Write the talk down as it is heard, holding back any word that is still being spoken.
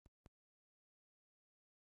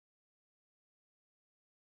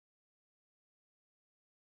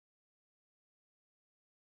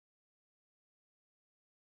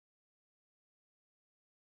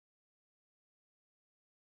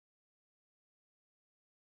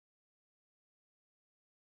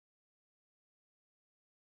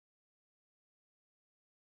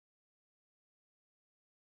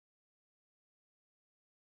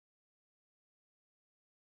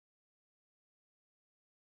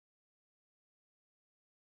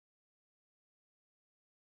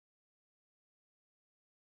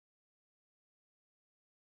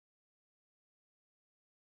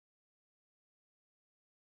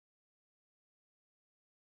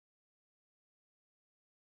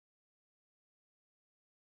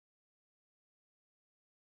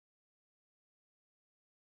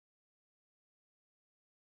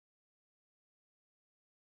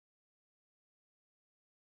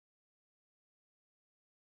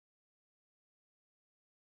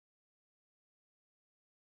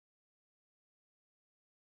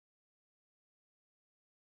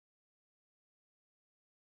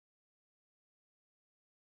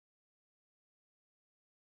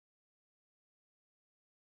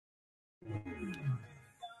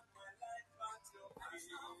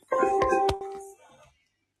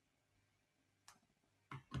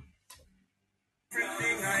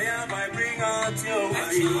Everything I have, I bring at your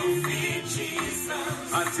feet,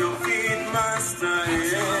 Jesus. At your feet, Master.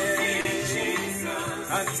 At your feet,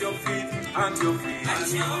 Jesus. At your feet, at your feet.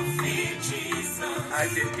 At your feet, Jesus. À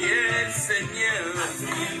tes pieds, Seigneur. À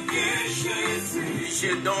tes pieds, Jésus.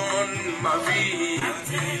 Je donne ma vie. À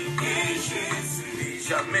tes pieds, Jésus.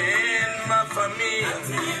 J'amène ma famille. À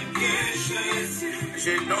tes pieds, Jésus.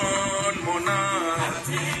 Je donne mon âme. À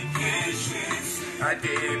tes pieds, Jésus. À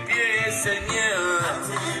tes pieds, Seigneur. À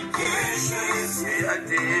tes pieds, Jésus. À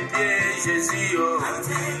tes pieds, Jésus. Oh. À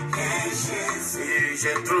tes pieds, Jésus. Et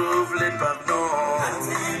je trouve le pardon. À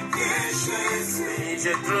tes pieds, Jésus. Et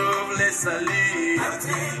je trouve le salut. À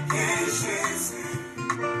tes pieds, Jésus.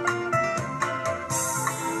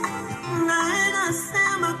 Naena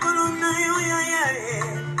sema kolona yo ya ya.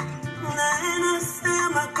 Naena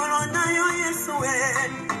sema kolona yo Yesu.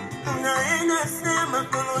 Naena sema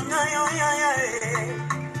kolona yo ya ya.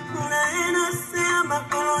 Naena sema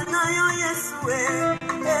kolona yo Yesu.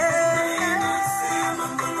 Naena sema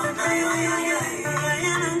kolona yo ya ya.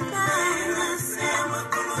 Naena sema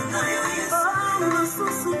kolona yo Yesu. No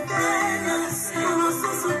susute, no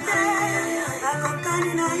susute.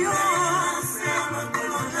 Alokani na yo sema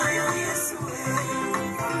kolona yo Yesu.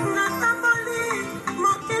 Natamboli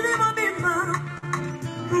mokili mobimba.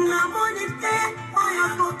 Namonite oyo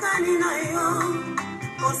kokani na yo.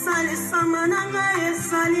 Osali sama na ngai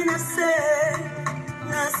esali na se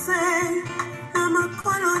na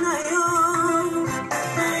makolo na yo.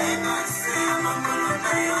 Na se makolo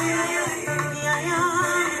na yo ya ya ya ya.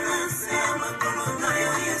 Na se makolo na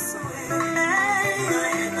yo Yesu.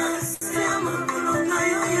 Na se makolo na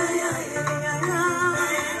yo ya ya ya ya.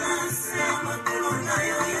 Na se makolo na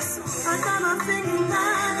yo Yesu. Atama finga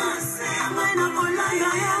na se makolo na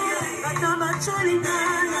yo. Atama choli na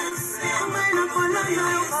se makolo na yo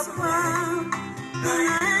papa.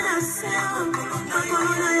 Na se makolo na yo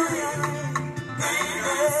ya ya. Na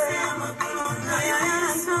se makolo na yo ya ya.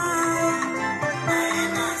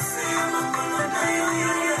 Na se makolo na yo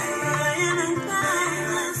ya ya.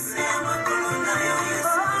 Na se makolo na yo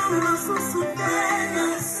Yesu. No susute,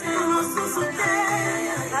 no susute.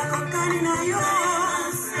 Alokani na yo. Na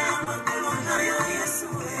se makolo na yo Yesu.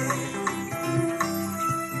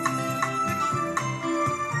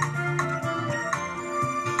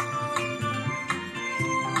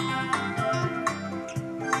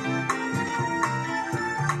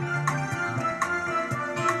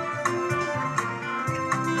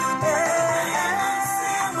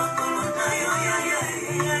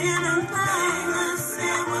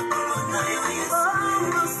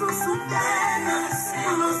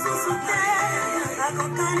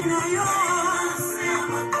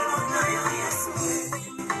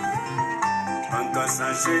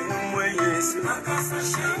 Makasa shenu mwe Yesu. Makasa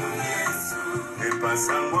shenu Yesu.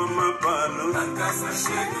 Epasangwa mapalo. Makasa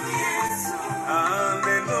shenu Yesu.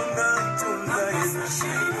 Hallelujah tunda Yesu. Makasa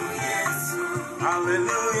shenu Yesu.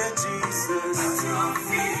 Hallelujah Jesus. At your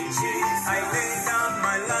feet Jesus. I lay down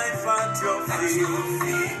my life at your feet. At your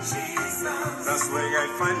feet Jesus. That's where I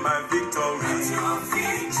find my victory. At your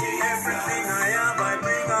feet Jesus. Everything I have I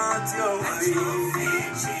bring at your feet. At your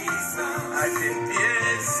feet Jesus. À tes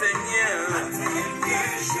pieds Seigneur. À tes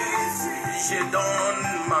pieds Jésus. Je donne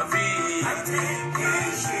ma vie. À tes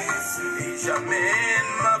pieds Jésus. Et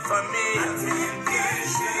j'amène ma famille. À tes pieds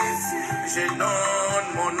Jésus. Je donne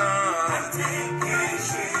mon âme. À tes pieds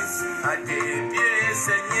Jésus. À tes pieds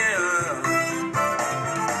Seigneur.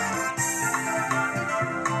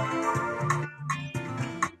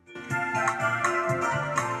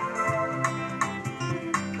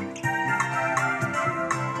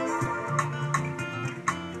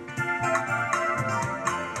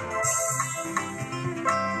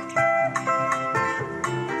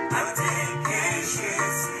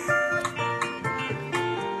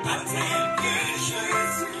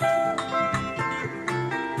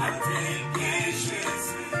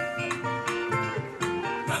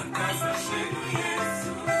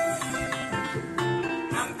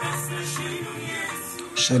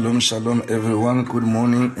 Shalom, shalom everyone. Good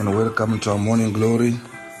morning and welcome to our morning glory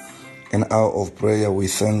and hour of prayer. We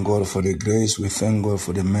thank God for the grace. We thank God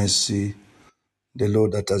for the mercy. The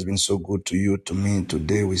Lord that has been so good to you, to me.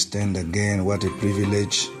 Today we stand again. What a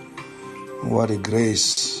privilege. What a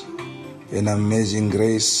grace. An amazing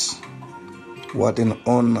grace. What an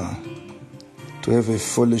honor to have a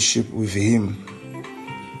fellowship with Him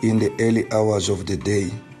in the early hours of the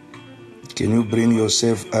day. Can you bring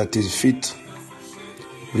yourself at His feet?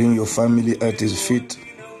 Bring your family at His feet.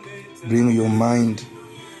 Bring your mind.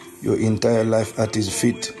 your entire life at His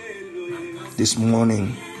feet this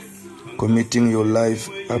morning, committing your life,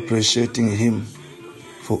 appreciating Him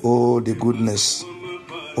for all the goodness,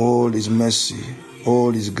 all His mercy,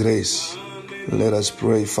 all His grace. Let us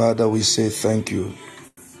pray. Father, we say thank you.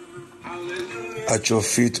 At your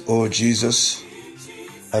feet, oh Jesus,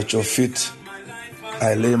 at your feet,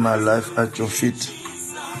 I lay my life at your feet.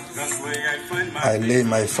 I lay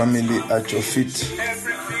my family at your feet.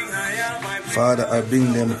 Father, I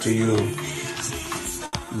bring them to you.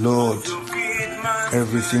 Lord,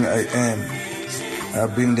 everything I am,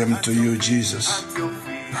 I bring them to you, Jesus.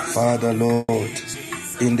 Father, Lord,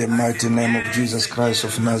 in the mighty name of Jesus Christ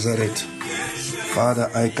of Nazareth, Father,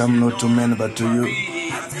 I come not to men but to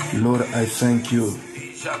you. Lord, I thank you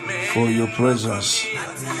for your presence.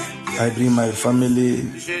 I bring my family,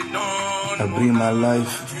 I bring my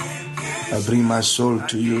life, I bring my soul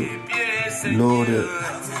to you. Lord,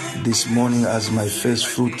 this morning as my first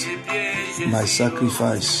fruit, my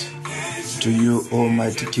sacrifice to you,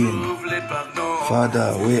 Almighty King.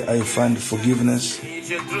 Father, where I find forgiveness,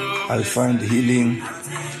 I find healing,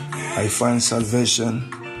 I find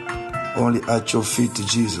salvation, only at your feet,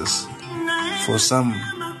 Jesus. For some,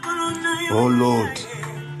 oh Lord,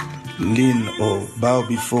 lean or bow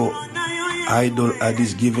before idol at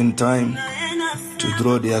this given time to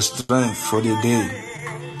draw their strength for the day.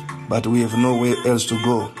 But we have nowhere else to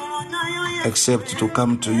go except to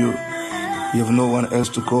come to you. We have no one else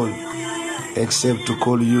to call except to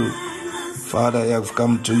call you. Father, I have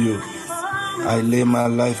come to you. I lay my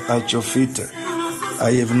life at your feet.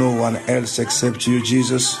 I have no one else except you,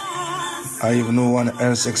 Jesus. I have no one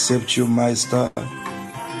else except you, Master.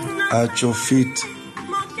 At your feet,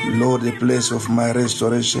 Lord, the place of my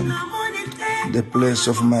restoration, the place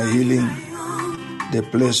of my healing, the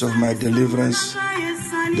place of my deliverance,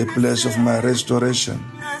 the place of my restoration.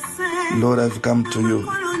 Lord, I've come to you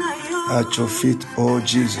at your feet, oh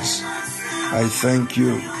Jesus. I thank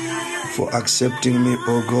you for accepting me,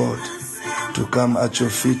 oh God, to come at your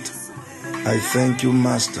feet. I thank you,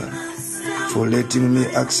 Master, for letting me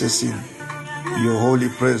accessing your holy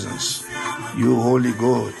presence, you holy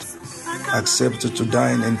God, accepted to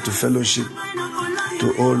dine and to fellowship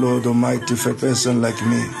to, oh Lord Almighty, for a person like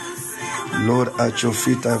me. Lord, at your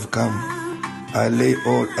feet I've come. I lay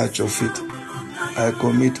all at your feet. I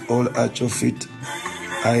commit all at your feet.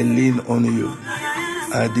 I lean on you.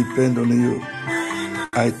 I depend on you.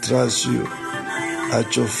 I trust you.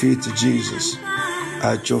 At your feet, Jesus.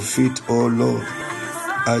 At your feet, oh Lord.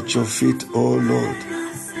 At your feet, oh Lord.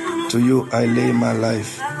 To you I lay my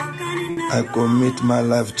life. I commit my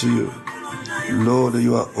life to you. Lord,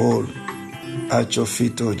 you are all at your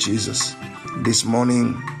feet, oh Jesus. This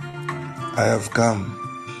morning I have come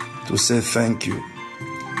to say thank you.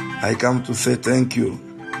 I come to say thank you.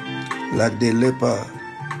 Like the leper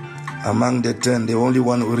among the 10, the only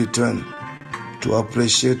one who returned to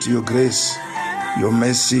appreciate your grace, your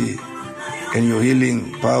mercy, and your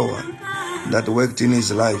healing power that worked in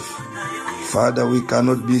his life. Father, we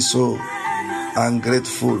cannot be so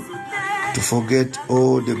ungrateful to forget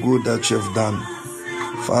all the good that you have done.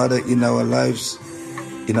 Father, in our lives,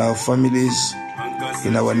 in our families,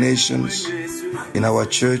 in our nations, in our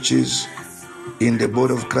churches, in the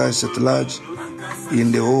body of Christ at large,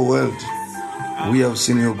 in the whole world, we have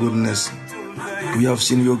seen your goodness. We have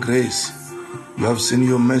seen your grace. We have seen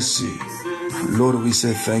your mercy. Lord, we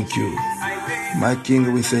say thank you. My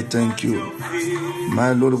King, we say thank you.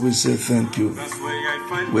 My Lord, we say thank you.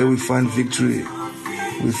 Where we find victory,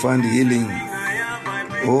 we find healing.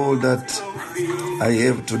 All that I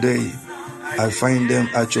have today, I find them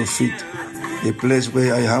at your feet. A place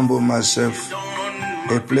where I humble myself.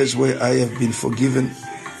 A place where I have been forgiven.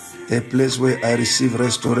 A place where I receive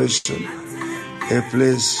restoration. A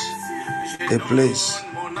place,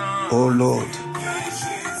 oh Lord.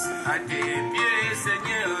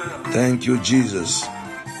 Thank you, Jesus.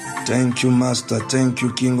 Thank you, Master. Thank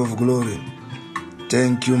you, King of Glory.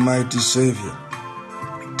 Thank you, mighty Savior.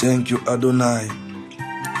 Thank you, Adonai.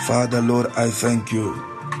 Father, Lord, I thank you.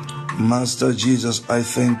 Master Jesus, I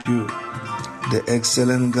thank you. The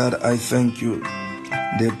excellent God, I thank you.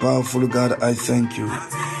 The powerful God, I thank you.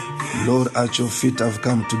 Lord, at your feet I've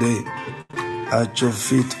come today. At your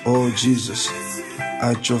feet, oh Jesus.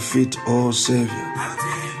 At your feet, oh Savior.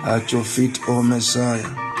 At your feet, oh Messiah.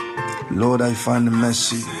 Lord, I find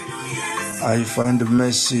mercy. I find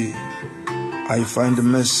mercy. I find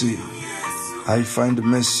mercy. I find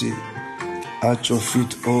mercy. At your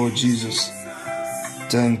feet, oh Jesus.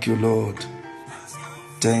 Thank you, Lord.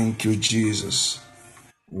 Thank you, Jesus.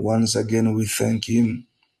 Once again, we thank him.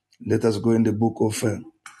 Let us go in the book of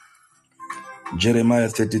Jeremiah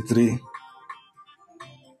 33.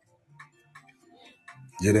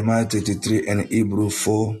 Jeremiah 33 and Hebrew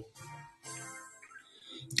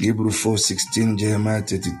 4:16, Jeremiah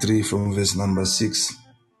 33 from verse number 6.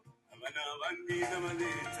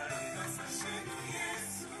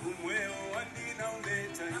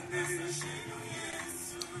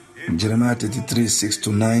 Jeremiah 33,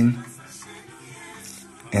 6-9,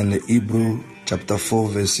 and Hebrew chapter 4,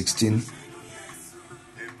 verse 16.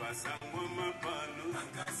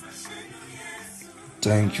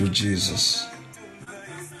 Thank you, Jesus.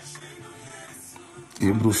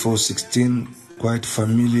 Hebrew 4:16, quite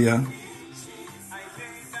familiar.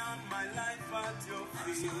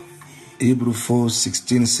 Hebrew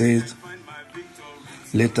 4:16 says,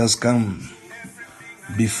 let us come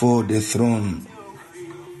before the throne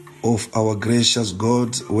of our gracious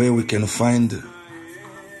God, where we can find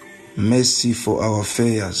mercy for our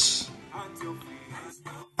affairs.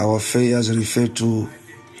 Our affairs refer to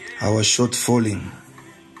our shortfalling,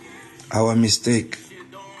 our mistake,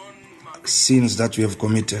 sins that we have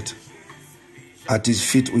committed. At his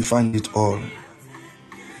feet we find it all.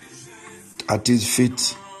 At his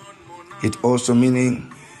feet, it also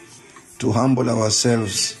meaning to humble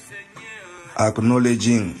ourselves,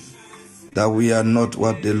 acknowledging that we are not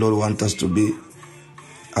what the Lord wants us to be.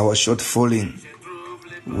 Our shortfalling,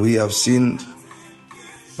 we have sinned,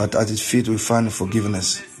 but at his feet we find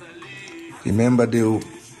forgiveness. Remember the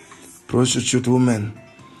prostitute woman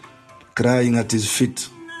crying at his feet,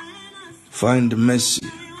 find mercy,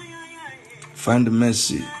 find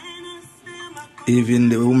mercy. Even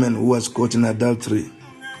the woman who was caught in adultery,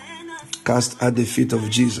 cast at the feet of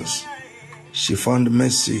Jesus, she found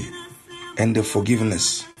mercy and the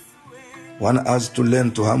forgiveness. One has to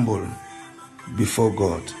learn to humble before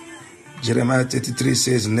God. Jeremiah 33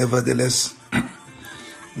 says, nevertheless,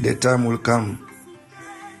 the time will come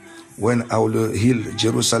when I will heal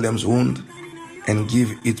Jerusalem's wound and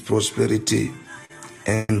give it prosperity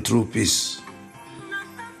and true peace.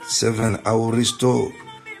 7, I will restore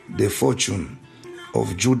the fortune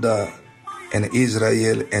of Judah and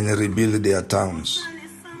Israel and rebuild their towns.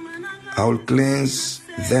 I will cleanse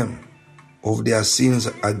them of their sins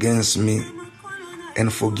against me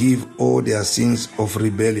and forgive all their sins of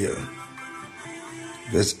rebellion.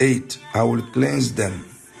 Verse 8, I will cleanse them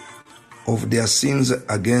of their sins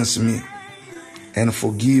against me and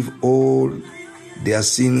forgive all their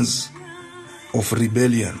sins of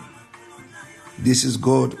rebellion. This is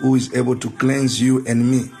God who is able to cleanse you and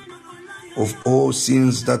me of all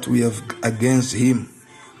sins that we have against him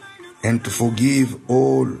and to forgive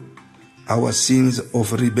all our sins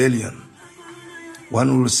of rebellion.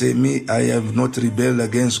 One will say, me, I have not rebelled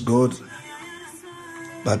against God.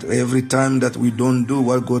 But every time that we don't do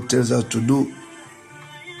what God tells us to do,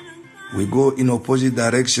 we go in opposite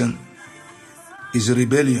direction, is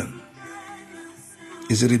rebellion.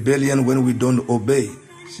 Is rebellion when we don't obey.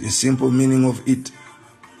 It's the simple meaning of it.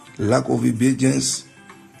 Lack of obedience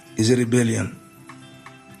is a rebellion.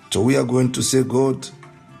 So we are going to say, God,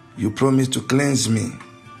 you promised to cleanse me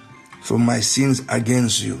from my sins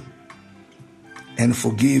against you and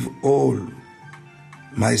forgive all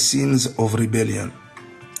my sins of rebellion.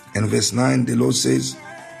 And verse 9, the Lord says,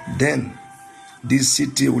 then this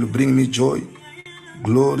city will bring me joy,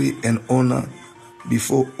 glory, and honor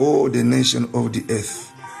before all the nations of the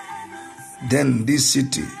earth. Then this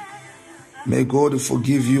city, may God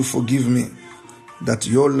forgive you, forgive me, that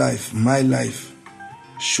your life, my life,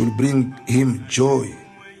 should bring him joy,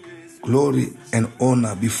 glory, and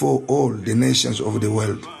honor before all the nations of the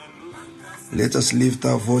world. Let us lift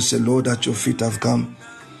our voice, Lord, at your feet I've come.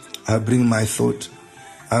 I bring my thought,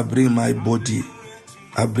 I bring my body,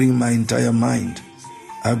 I bring my entire mind,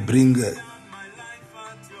 I bring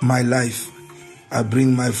my life, I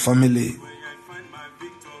bring my family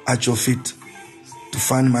at your feet to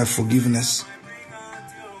find my forgiveness.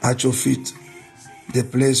 At your feet, the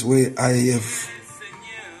place where I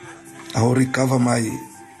will recover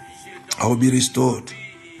I will be restored.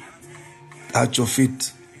 At your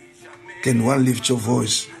feet, can one lift your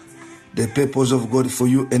voice? The purpose of God for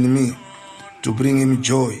you and me, to bring him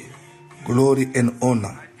joy, glory, and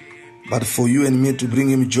honor. But for you and me to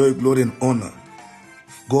bring him joy, glory, and honor,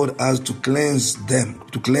 God has to cleanse them,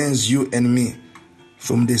 to cleanse you and me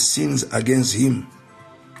from the sins against him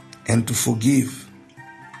and to forgive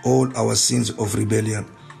all our sins of rebellion.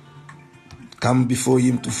 Come before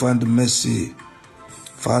him to find mercy.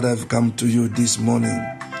 Father, I've come to you this morning.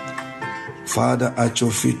 Father, at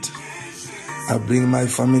your feet, I bring my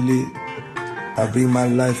family, I bring my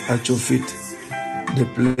life at your feet, the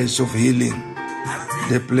place of healing,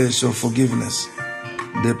 the place of forgiveness,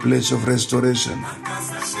 the place of restoration.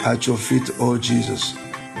 At your feet, oh Jesus,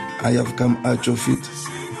 I have come at your feet.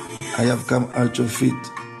 I have come at your feet.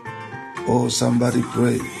 Oh, somebody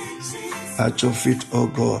pray. At your feet, oh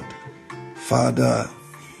God. Father,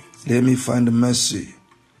 let me find mercy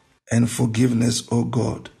and forgiveness, oh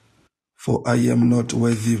God. For I am not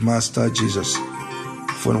worthy, Master Jesus.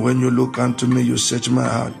 For when you look unto me, you search my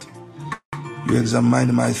heart. You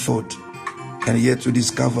examine my thought, and yet you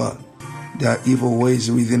discover there are evil ways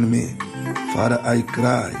within me. Father, I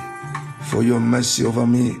cry for your mercy over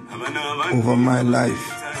me, over my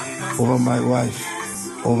life, over my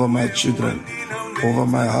wife, over my children, over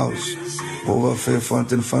my house, over Faith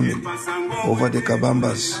Fountain family, over the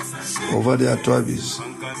Kabambas, over the Atwabis.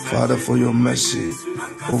 Father, for your mercy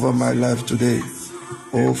over my life today.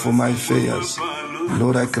 Oh, for my failures.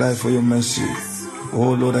 Lord, I cry for your mercy.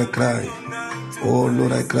 Oh, Lord, I cry. Oh,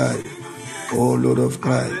 Lord, I cry. Oh, Lord of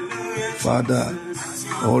cry. Father,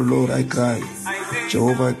 oh, Lord, I cry.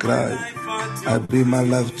 Jehovah, I cry. I bring my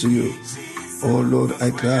life to you. Oh, Lord,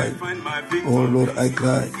 I cry. Oh, Lord, I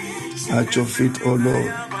cry. At your feet, oh,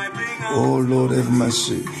 Lord. Oh, Lord, have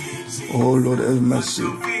mercy. Oh, Lord, have mercy.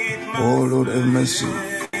 Oh, Lord, have mercy.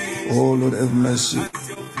 Oh, Lord, have mercy.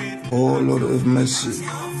 Oh, Lord, have mercy.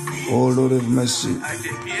 Oh, Lord, have mercy.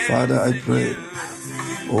 Father, I pray.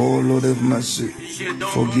 Oh, Lord, have mercy.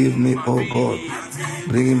 Forgive me, oh God.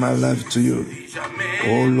 Bringing my life to you.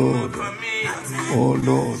 Oh, Lord. Oh,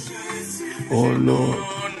 Lord. Oh, Lord.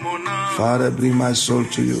 Father, bring my soul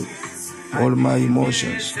to you. All my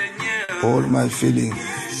emotions. All my feelings.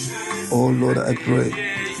 Oh, Lord, I pray.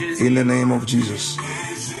 In the name of Jesus.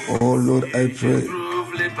 Oh, Lord, I pray.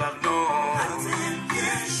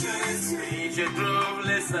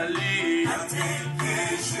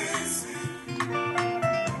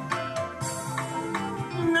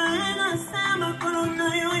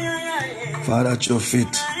 Father, at your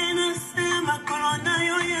feet.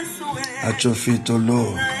 At your feet, oh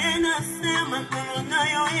Lord.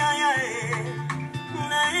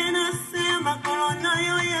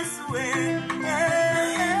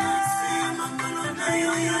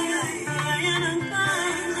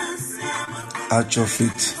 At your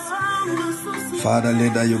feet. Father,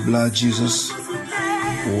 let that your blood, Jesus,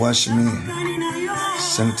 wash me,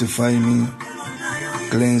 sanctify me,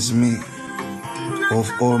 cleanse me of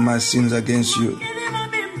all my sins against you,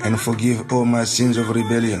 and forgive all my sins of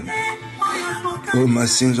rebellion. All my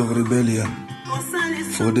sins of rebellion.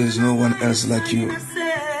 For there is no one else like you.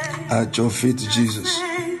 At your feet, Jesus.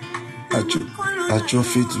 At your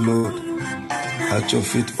feet, Lord. At your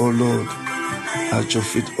feet, oh Lord. At your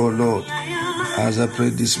feet, oh Lord. As I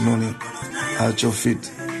prayed this morning, at your feet,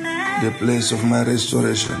 the place of my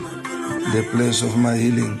restoration, the place of my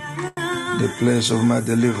healing, the place of my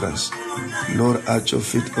deliverance. Lord, at your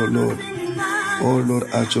feet, oh Lord. Oh Lord,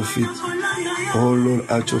 at your feet. Oh Lord,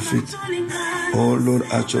 at your feet. Oh Lord,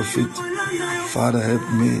 at your feet. Father, help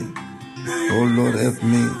me. Oh Lord, help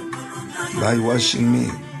me by washing me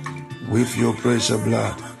with your precious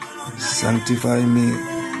blood. Sanctify me,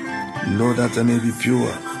 Lord, that I may be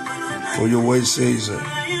pure. For your word says,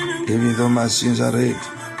 even though my sins are red,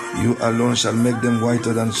 you alone shall make them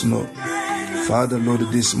whiter than snow. Father, Lord,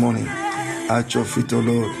 this morning, at your feet, O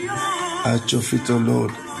Lord, at your feet, O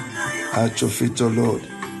Lord, at your feet, O Lord,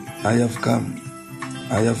 I have come,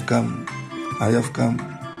 I have come, I have come,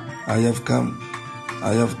 I have come,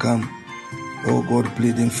 I have come. Oh God,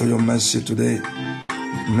 pleading for your mercy today.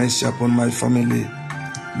 Mercy upon my family,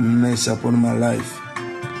 mercy upon my life,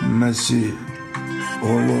 mercy. Oh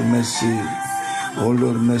Lord, mercy. Oh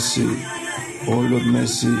Lord, mercy. Oh Lord,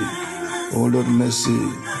 mercy. Oh Lord, mercy.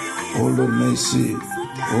 Oh Lord, mercy.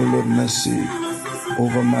 Oh Lord, mercy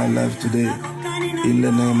over my life today. In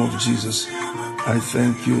the name of Jesus, I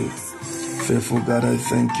thank you. Faithful God, I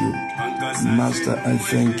thank you. Master, I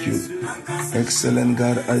thank you. Excellent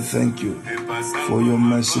God, I thank you for your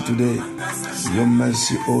mercy today. Your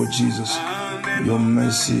mercy, oh Jesus. Your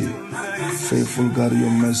mercy. Faithful God, your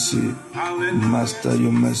mercy. Master,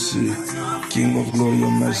 your mercy. King of glory,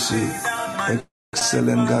 your mercy.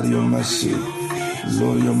 Excellent God, your mercy.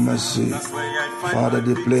 Lord, your mercy. Father,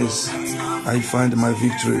 the place I find my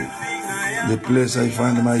victory. The place I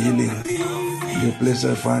find my healing. The place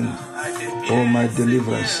I find all my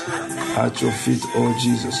deliverance. At your feet, oh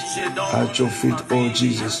Jesus. At your feet, oh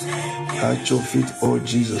Jesus. At your feet, oh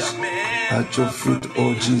Jesus. At your feet,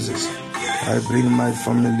 oh Jesus. I bring my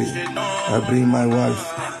family. I bring my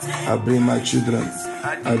wife. I bring my children.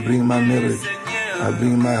 I bring my marriage. I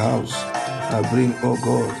bring my house. I bring, oh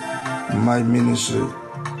God, my ministry.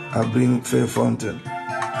 I bring Faith Fountain.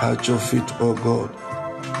 At your feet, oh God.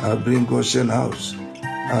 I bring Goshen House.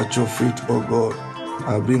 At your feet, oh God.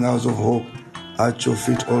 I bring House of Hope. At your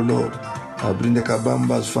feet, oh Lord. I bring the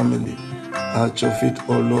Kabambas family. At your feet,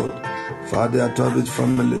 oh Lord. Father, at Travis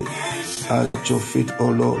family, at your feet, O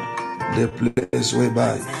Lord, the place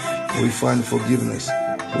whereby we find forgiveness,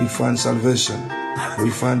 we find salvation, we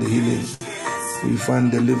find healing, we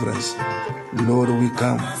find deliverance. Lord, we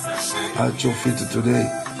come at your feet today,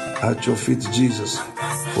 at your feet, Jesus.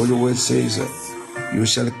 For your word says, you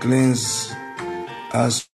shall cleanse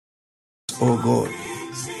us, O God,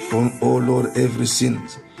 from, O Lord, every sin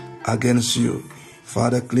against you.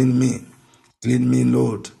 Father, clean me,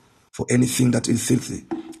 Lord, for anything that is filthy,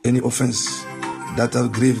 any offense that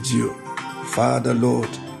have grieved you. Father, Lord,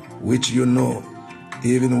 which you know,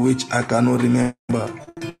 even which I cannot remember.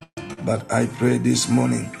 But I pray this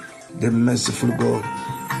morning, the merciful God,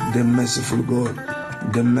 the merciful God,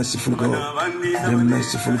 the merciful God, the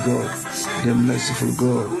merciful God, the merciful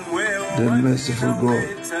God, the merciful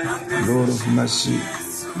God, Lord of mercy,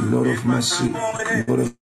 Lord of mercy, Lord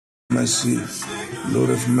of mercy, Lord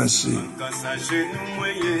of mercy.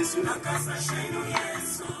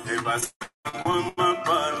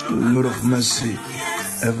 Lord of mercy,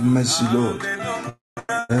 have mercy, Lord.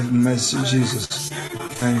 Have mercy, Jesus.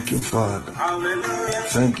 Thank you, Father.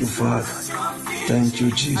 Thank you, Father. Thank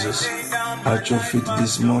you, Jesus. At your feet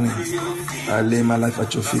this morning, I lay my life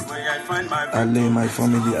at your feet. I lay my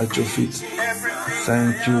family at your feet.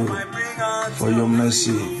 Thank you for your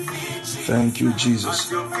mercy. Thank you, Jesus,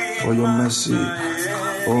 for your mercy.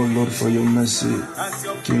 Oh Lord, for your mercy.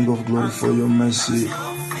 King of glory, for your mercy.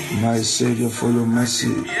 My Savior, for your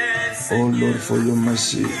mercy. Oh Lord, for your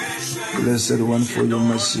mercy. Blessed one, for your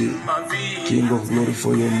mercy. King of glory,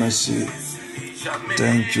 for your mercy.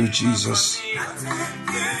 Thank you, Jesus.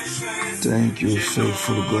 Thank you,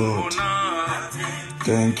 faithful God.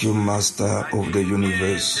 Thank you, Master of the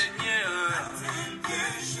universe.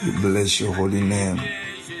 We bless your holy name.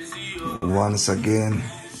 Once again,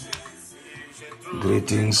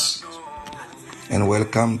 greetings and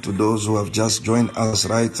welcome to those who have just joined us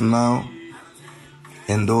right now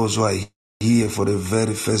and those who are here for the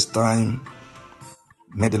very first time.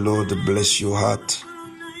 May the Lord bless your heart.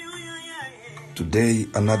 Today,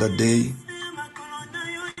 another day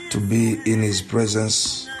to be in His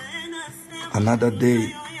presence, another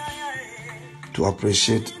day to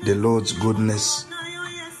appreciate the Lord's goodness.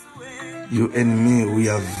 You and me, we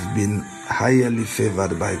have been highly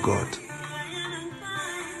favored by God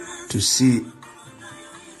to see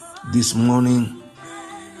this morning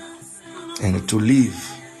and to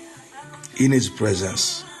live in His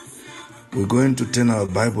presence. We're going to turn our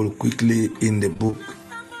Bible quickly in the book.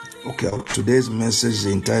 Okay, today's message is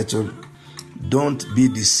entitled, Don't Be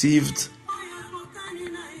Deceived.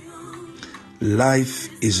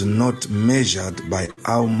 Life is not measured by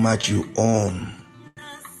how much you own.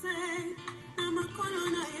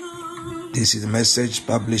 This is a message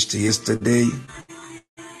published yesterday.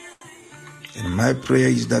 And my prayer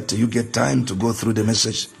is that you get time to go through the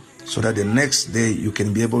message so that the next day you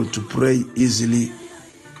can be able to pray easily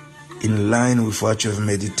in line with what you have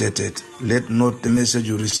meditated. Let not the message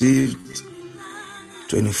you received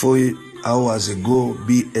 24 hours ago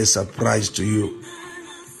be a surprise to you.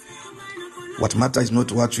 What matters is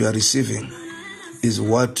not what you are receiving, is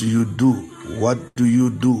what you do. What do you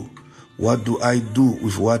do? What do I do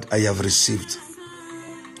with what I have received?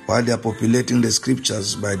 While they are populating the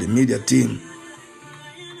scriptures by the media team,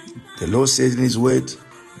 the Lord says in His word,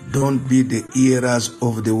 don't be the hearers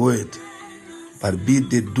of the word, but be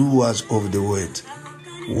the doers of the word.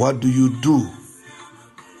 What do you do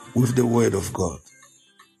with the word of God?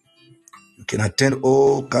 You can attend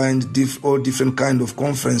all different kind of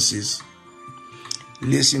conferences,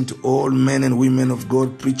 listen to all men and women of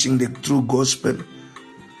God preaching the true gospel,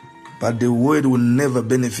 but the word will never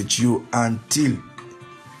benefit you until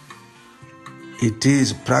it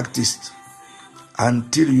is practiced,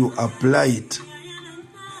 until you apply it.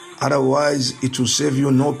 Otherwise, it will serve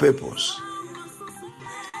you no purpose.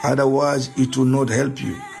 Otherwise, it will not help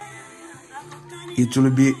you. It will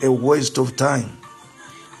be a waste of time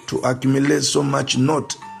to accumulate so much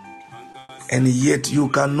knowledge, and yet you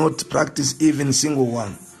cannot practice even a single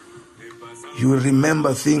one. You will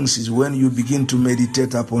remember things is when you begin to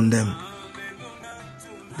meditate upon them.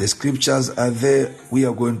 The scriptures are there. We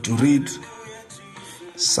are going to read,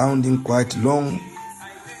 sounding quite long,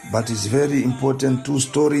 but it's very important. 2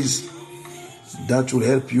 stories that will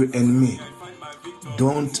help you and me.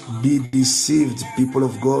 Don't be deceived, people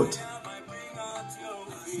of God.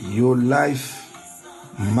 Your life,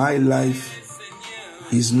 my life,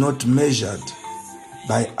 is not measured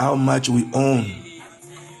by how much we own.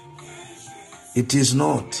 It is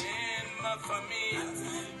not.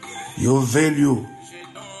 Your value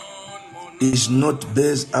is not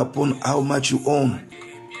based upon how much you own.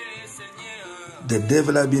 The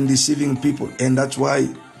devil has been deceiving people, and that's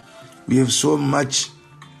why we have so much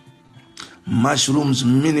mushrooms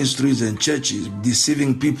ministries and churches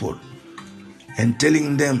deceiving people and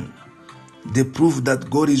telling them the proof that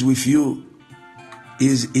God is with you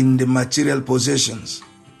is in the material possessions.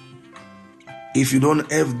 If you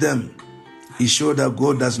don't have them, it's sure that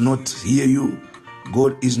God does not hear you.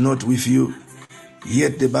 God is not with you.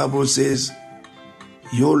 Yet the Bible says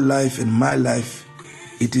your life and my life,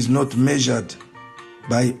 it is not measured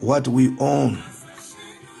by what we own.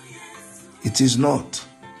 It is not.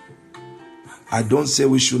 I don't say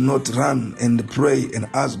we should not run and pray and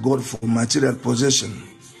ask God for material possession.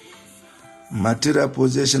 Material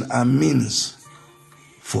possession are means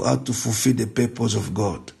for us to fulfill the purpose of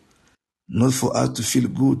God, not for us to feel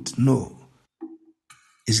good. No.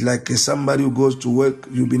 It's like somebody who goes to work,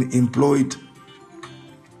 you've been employed.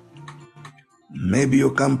 Maybe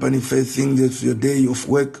your company first thing is your day of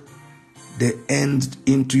work, they end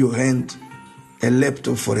into your hand a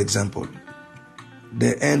laptop, for example.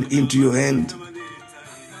 They end into your hand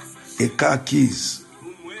a car keys,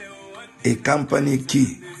 a company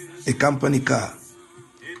key, a company car.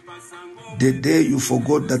 The day you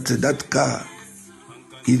forgot that that car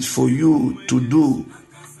is for you to do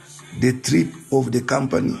the trip of the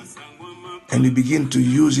company and you begin to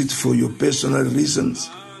use it for your personal reasons,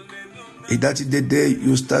 that is the day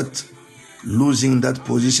you start losing that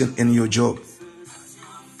position in your job.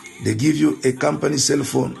 They give you a company cell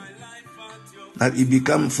phone that it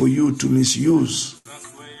becomes for you to misuse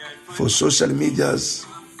for social medias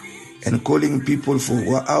and calling people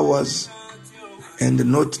for hours and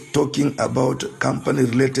not talking about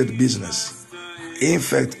company-related business. In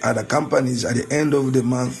fact, other companies at the end of the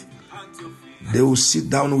month, they will sit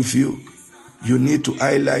down with you. You need to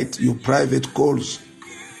highlight your private calls,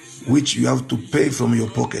 which you have to pay from your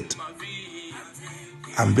pocket.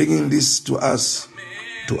 I'm bringing this to us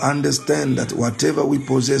to understand that whatever we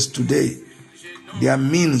possess today, they are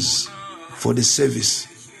means for the service.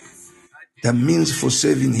 They are means for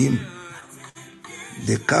serving Him.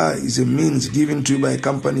 The car is a means given to you by a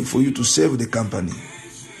company for you to serve the company.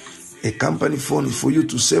 A company phone is for you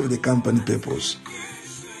to serve the company purpose.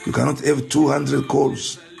 You cannot have 200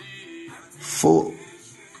 calls. 4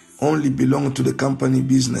 only belong to the company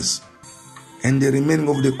business. And the remaining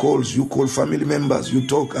of the calls, you call family members, you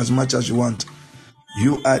talk as much as you want.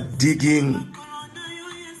 You are digging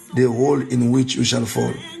the hole in which you shall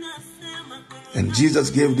fall. And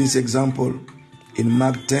Jesus gave this example in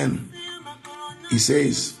Mark 10. He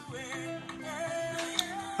says,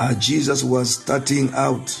 as Jesus was starting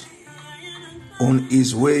out on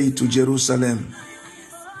his way to Jerusalem,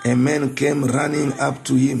 a man came running up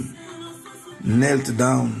to him, knelt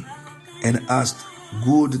down, and asked,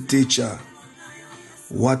 "Good teacher,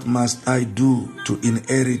 what must I do to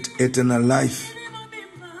inherit eternal life?"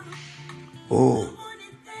 Oh,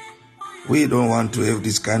 we don't want to have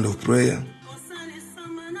this kind of prayer.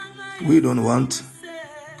 We don't want.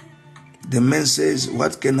 The man says,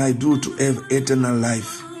 "What can I do to have eternal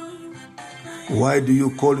life?" "Why do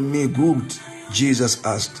you call me good?" Jesus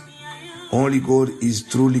asked. "Only God is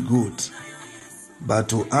truly good." But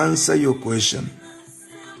to answer your question,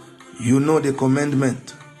 you know the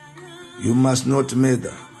commandment. You must not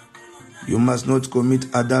murder. You must not commit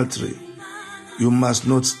adultery. You must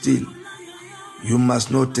not steal. You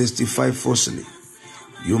must not testify falsely.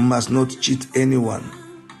 You must not cheat anyone.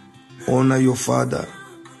 Honor your father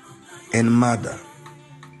and mother.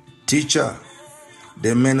 "Teacher,"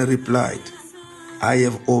 the man replied, "I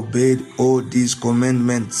have obeyed all these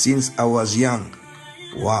commandments since I was young."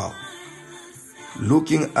 Wow.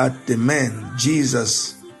 Looking at the man,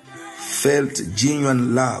 Jesus felt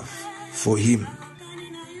genuine love for him.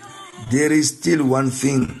 "There is still one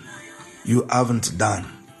thing you haven't done,"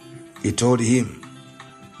 he told him.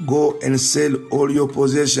 "Go and sell all your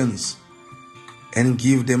possessions and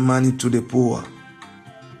give the money to the poor,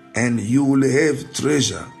 and you will have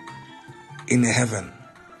treasure in heaven.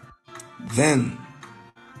 Then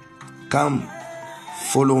come,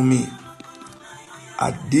 follow me."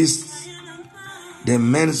 At this, the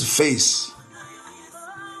man's face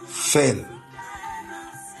fell.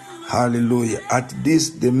 Hallelujah. At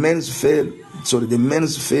this, the man's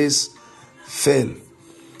face fell,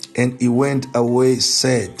 and he went away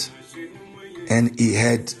sad, and he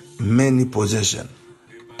had many possessions.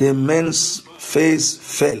 The man's face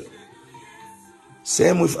fell.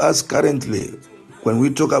 Same with us currently. When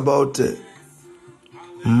we talk about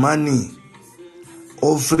money,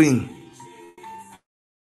 offering,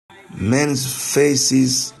 men's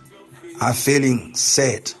faces are feeling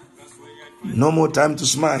sad. No more time to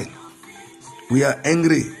smile. We are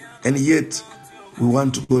angry, and yet we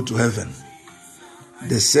want to go to heaven.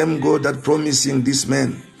 The same God that promising this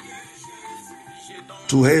man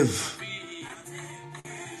to have.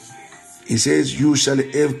 He says, you shall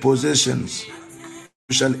have possessions.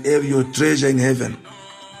 You shall have your treasure in heaven.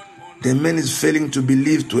 The man is failing to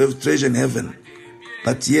believe to have treasure in heaven,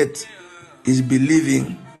 but yet is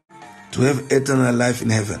believing to have eternal life in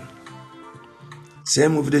heaven.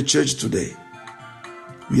 Same with the church today.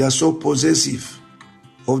 We are so possessive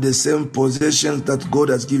of the same possessions that God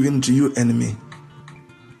has given to you and me.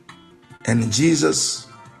 And Jesus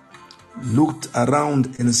looked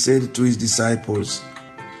around and said to his disciples,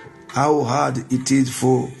 how hard it is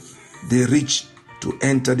for the rich to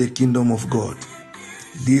enter the kingdom of God.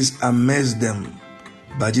 This amazed them.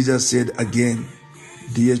 But Jesus said again,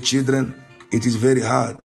 dear children, it is very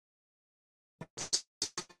hard.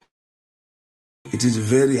 It is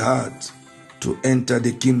very hard to enter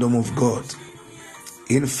the kingdom of God.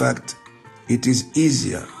 In fact, it is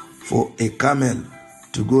easier for a camel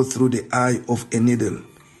to go through the eye of a needle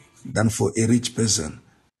than for a rich person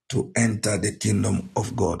to enter the kingdom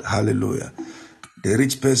of God. Hallelujah. The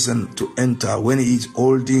rich person to enter when he is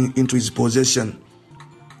holding into his possession,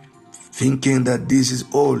 thinking that this is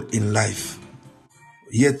all in life.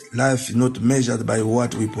 Yet life is not measured by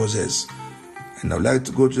what we possess. And I'd like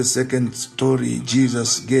to go to the second story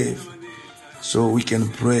Jesus gave so we can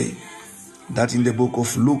pray. That in the book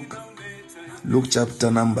of Luke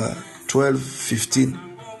chapter number 12:15.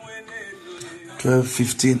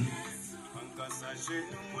 12:15.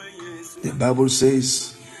 The Bible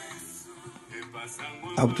says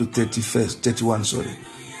up to 31,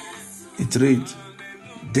 It reads,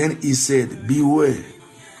 then he said, beware,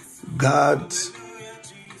 guard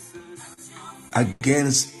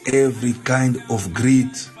against every kind of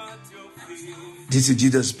greed. This is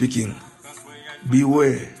Jesus speaking.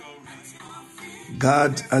 Beware,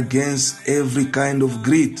 guard against every kind of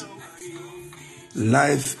greed.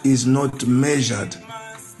 Life is not measured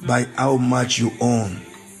by how much you own.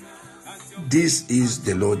 This is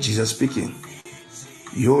the Lord Jesus speaking.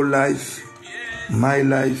 Your life, my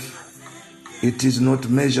life, it is not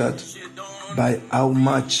measured by how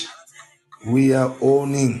much we are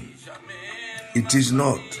owning. It is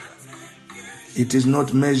not. It is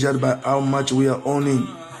not measured by how much we are owning.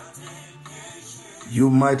 You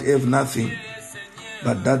might have nothing,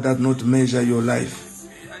 but that does not measure your life.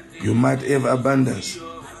 You might have abundance,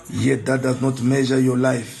 yet that does not measure your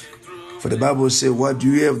life. For the Bible says, what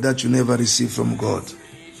do you have that you never received from God?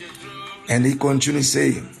 And he continued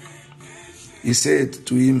saying, he said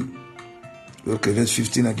to him, verse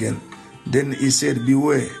 15 again. Then he said,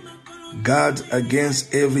 beware, guard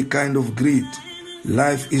against every kind of greed.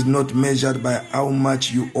 Life is not measured by how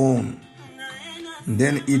much you own.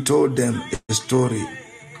 Then he told them a story.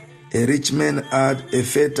 A rich man had a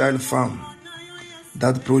fertile farm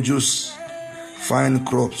that produced fine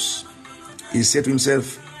crops. He said to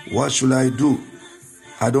himself, what should I do?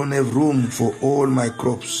 I don't have room for all my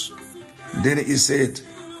crops. Then he said,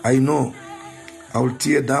 I know, I'll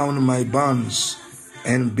tear down my barns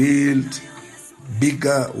and build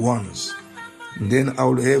bigger ones. Then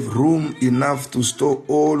I'll have room enough to store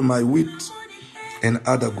all my wheat and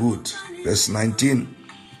other goods. Verse 19.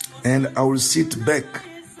 And I will sit back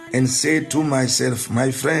and say to myself,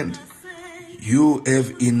 my friend, you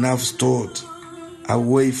have enough stored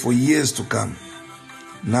away for years to come.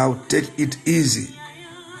 Now take it easy,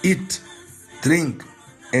 eat, drink,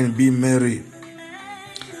 and be merry.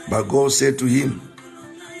 But God said to him,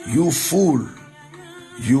 you fool,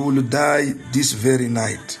 you will die this very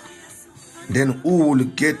night. Then who will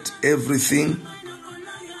get everything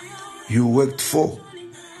you worked for?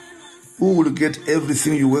 Who will get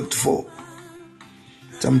everything you worked for?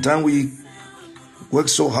 Sometimes we work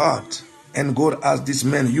so hard, and God asked this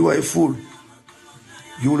man, you are a fool.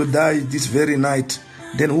 You will die this very night.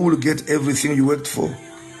 Then who will get everything you worked for?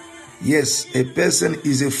 Yes, a person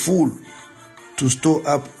is a fool to store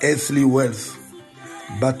up earthly wealth,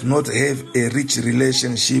 but not have a rich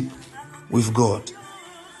relationship with God.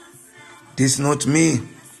 This is not me.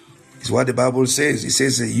 It's what the Bible says. It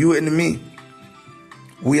says, you and me,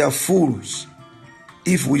 we are fools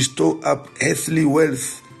if we store up earthly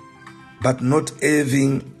wealth, but not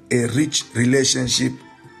having a rich relationship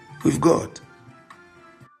with God.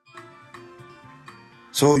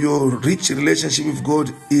 So your rich relationship with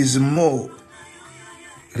God is more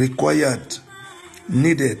required,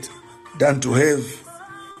 needed, than to have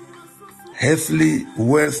earthly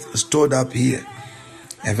wealth stored up here.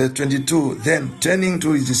 And verse 22, then turning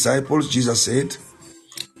to his disciples, Jesus said,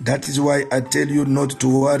 that is why I tell you not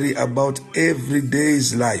to worry about every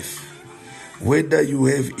day's life, whether you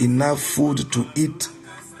have enough food to eat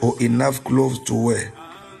or enough clothes to wear.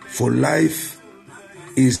 For life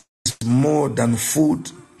is more than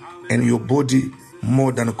food, and your body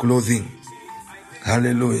more than clothing.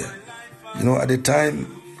 Hallelujah. You know, at the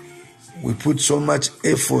time, we put so much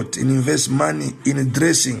effort and invest money in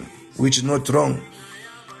dressing, which is not wrong.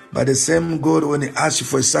 But the same God, when He asks you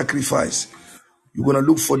for a sacrifice, you're going to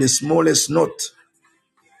look for the smallest note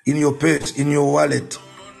in your purse, in your wallet.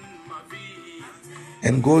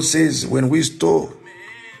 And God says, when we store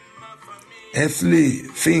earthly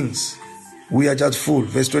things, we are just full.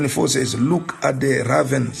 Verse 24 says, look at the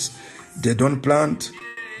ravens. They don't plant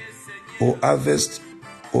or harvest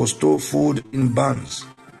or store food in barns.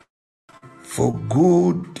 For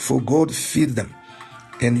God feed them,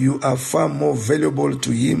 and you are far more valuable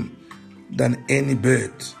to Him than any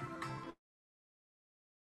bird.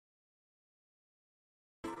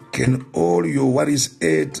 Can all your worries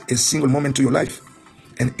add a single moment to your life?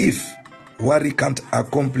 And if worry can't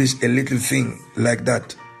accomplish a little thing like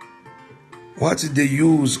that, what is the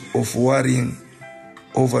use of worrying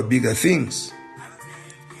over bigger things?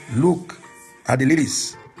 Look at the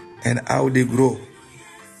lilies and how they grow.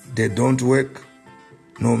 They don't work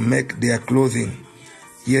nor make their clothing.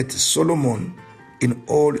 Yet Solomon, in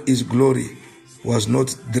all his glory, was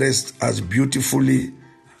not dressed as beautifully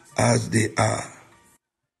as they are.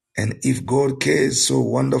 And if God cares so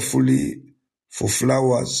wonderfully for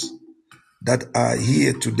flowers that are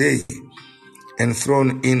here today and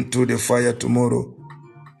thrown into the fire tomorrow,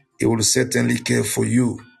 He will certainly care for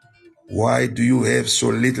you. Why do you have so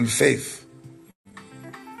little faith?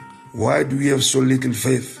 Why do we have so little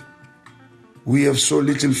faith? We have so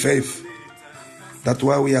little faith. That's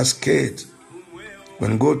why we are scared.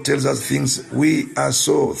 When God tells us things, we are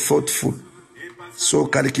so thoughtful, so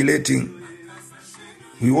calculating.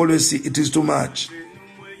 We always see it is too much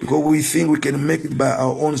because we think we can make it by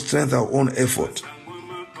our own strength, our own effort.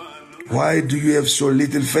 Why do you have so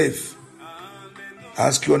little faith?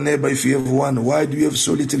 Ask your neighbor if you have one. Why do you have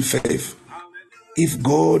so little faith? If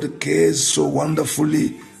God cares so wonderfully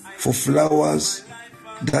for flowers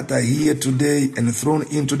that are here today and thrown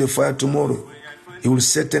into the fire tomorrow, He will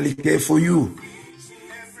certainly care for you.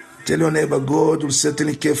 Tell your neighbor, God will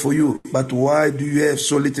certainly care for you. But why do you have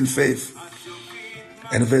so little faith?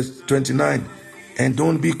 And verse 29, and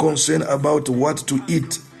don't be concerned about what to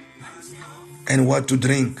eat and what to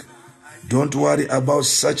drink. Don't worry about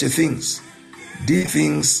such things. These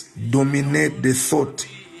things dominate the thought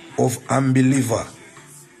of unbeliever.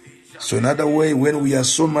 So another way, when we are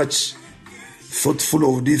so much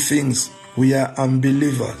thoughtful of these things, we are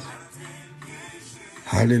unbelievers.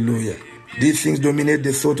 Hallelujah. These things dominate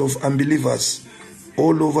the thought of unbelievers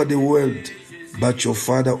all over the world, but your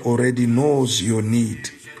Father already knows your need.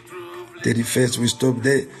 31st, we stop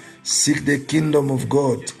there. Seek the kingdom of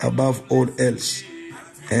God above all else,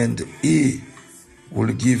 and He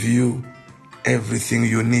will give you everything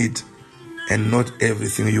you need and not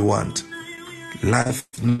everything you want. Life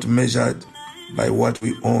is not measured by what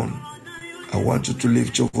we own. I want you to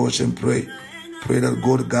lift your voice and pray. Pray that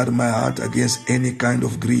God guard my heart against any kind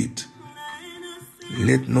of greed.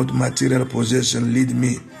 Let not material possession lead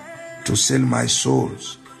me to sell my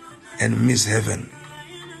souls and miss heaven.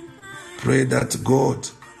 Pray that God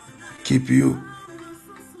keep you.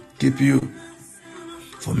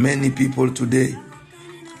 For many people today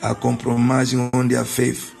are compromising on their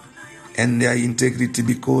faith and their integrity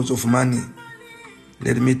because of money.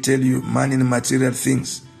 Let me tell you, money and material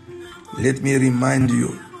things. Let me remind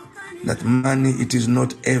you that money, it is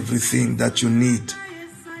not everything that you need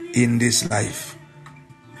in this life.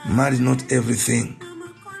 Money is not everything.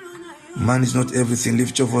 Man is not everything.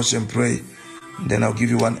 Lift your voice and pray. Then I'll give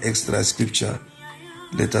you one extra scripture.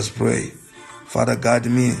 Let us pray. Father, guard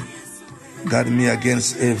me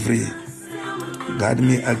against every,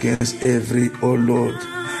 oh Lord,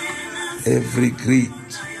 every greed,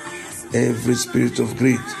 every spirit of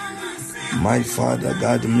greed. My Father,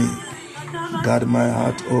 guard me. Guard my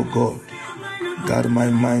heart, oh God. Guard my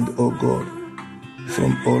mind, oh God.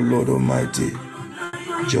 From, oh Lord Almighty,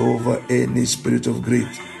 Jehovah, any spirit of greed.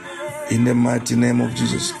 In the mighty name of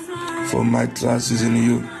Jesus. For my trust is in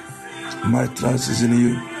you. My trust is in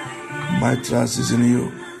you. My trust is in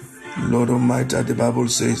you. Lord Almighty, the Bible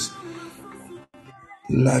says,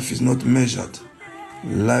 life is not measured.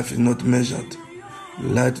 Life is not measured.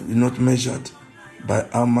 Life is not measured by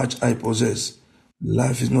how much I possess.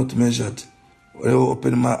 Life is not measured.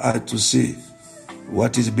 Open my eye to see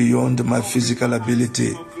what is beyond my physical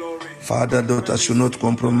ability. Father, that I should not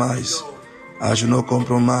compromise. I should not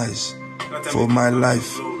compromise. For my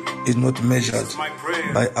life is not measured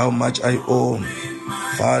by how much I own.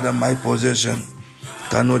 Father, my possession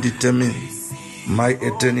cannot determine my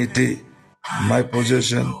eternity. My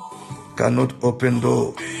possession cannot open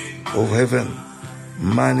door of heaven.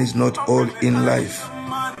 Man is not all in life,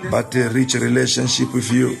 but a rich relationship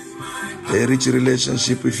with you. A rich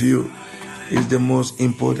relationship with you is the most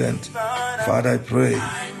important. Father, I pray.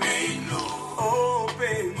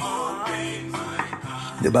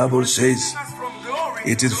 The Bible says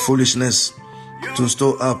it is foolishness to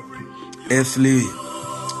store up earthly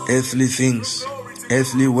things,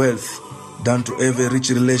 earthly wealth, than to have a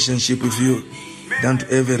rich relationship with you. Than to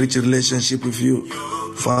have a rich relationship with you.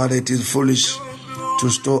 Father, it is foolish to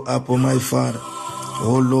store up, oh my Father,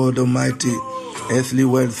 oh Lord Almighty, earthly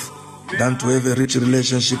wealth, than to have a rich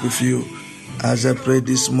relationship with you. As I pray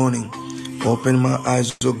this morning, open my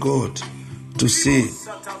eyes, oh God, to see,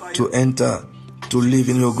 to enter, to live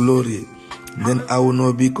in your glory. Then I will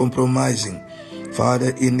not be compromising.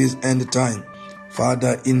 Father, in this end time,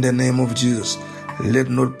 Father, in the name of Jesus, let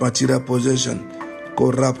not material possession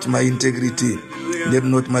corrupt my integrity. Let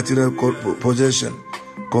not material possession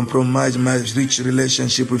compromise my rich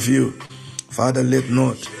relationship with you. Father, let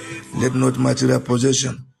not material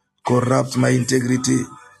possession corrupt my integrity,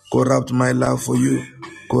 corrupt my love for you,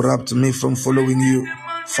 corrupt me from following you.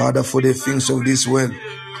 Father, for the things of this world,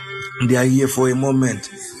 they are here for a moment,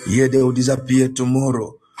 yet they will disappear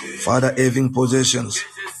tomorrow. Father, having possessions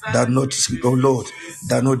that not, oh Lord,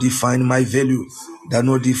 that not define my value, that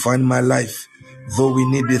not define my life. Though we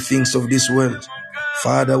need the things of this world,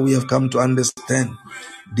 Father, we have come to understand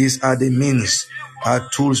these are the means, are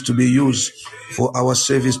tools to be used for our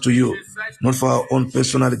service to you, not for our own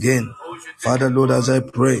personal gain. Father, Lord, as I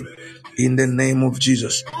pray, in the name of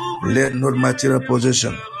Jesus, let not material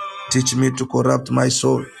possession teach me to corrupt my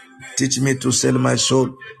soul. Teach me to sell my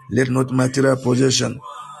soul. Let not material possession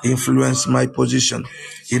influence my position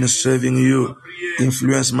in serving you.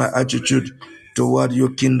 Influence my attitude toward your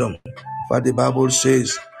kingdom. For the Bible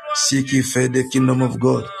says, seek ye first the kingdom of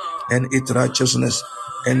God and its righteousness,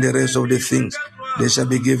 and the rest of the things, they shall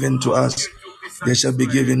be given to us. They shall be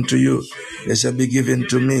given to you. They shall be given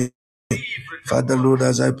to me. Father, Lord,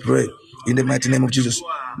 as I pray, in the mighty name of Jesus,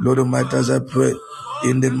 Lord Almighty, as I pray,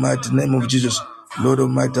 in the mighty name of Jesus, Lord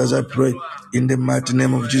Almighty, as I pray, in the mighty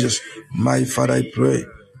name of Jesus, my Father, I pray,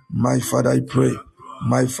 my Father, I pray,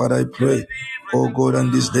 my Father, I pray, oh God,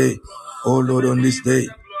 on this day, oh Lord, on this day,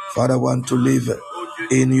 Father, I want to live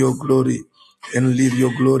in your glory and live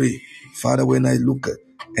your glory. Father, when I look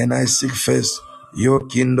and I seek first your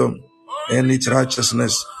kingdom and its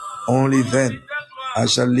righteousness, only then I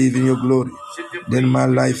shall live in your glory. Then my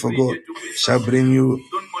life, oh God, shall bring you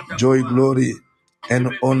joy, glory,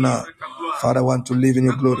 and honor. Father, I want to live in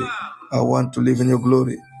your glory. I want to live in your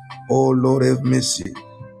glory. Oh Lord, have mercy.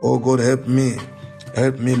 Oh God, help me.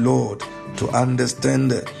 Help me, Lord, to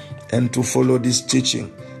understand and to follow this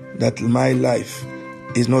teaching that my life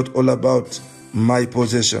is not all about my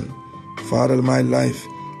possession. Father, my life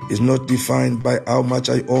is not defined by how much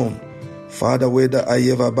I own. Father, whether I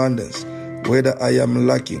have abundance, whether I am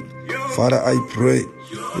lacking, Father, I pray,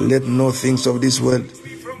 let no things of this world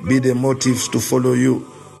be the motives to follow you.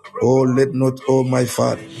 Oh, let not, oh my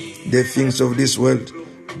Father, the things of this world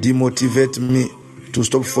demotivate me to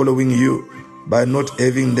stop following you by not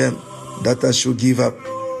having them, that I should give up.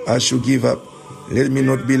 I should give up. Let me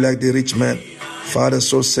not be like the rich man. Father,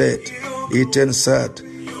 so sad, he turned sad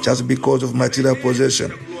just because of material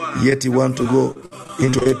possession, yet he wants to go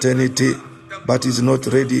into eternity, but is not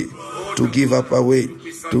ready to give up away,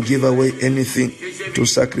 to give away anything, to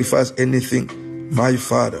sacrifice anything. My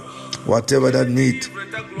Father, whatever that need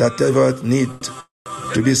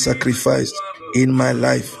to be sacrificed in my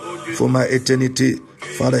life for my eternity,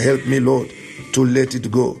 Father, help me, Lord, to let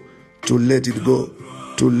it go, to let it go,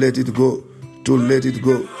 to let it go, to let it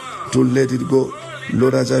go, to let it go.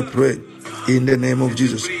 Lord, as I pray, in the name of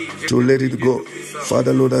Jesus, to let it go.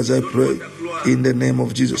 Father, Lord, as I pray, in the name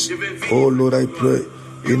of Jesus. Oh, Lord, I pray,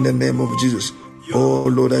 in the name of Jesus. Oh,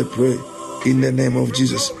 Lord, I pray, in the name of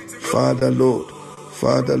Jesus. Father, Lord,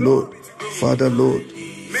 Father, Lord, Father, Lord,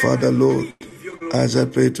 Father, Lord, as I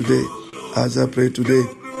pray today, as I pray today,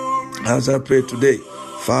 as I pray today,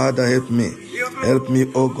 Father, help me,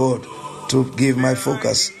 oh God, to give my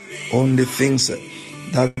focus on the things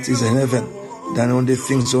that is in heaven than on the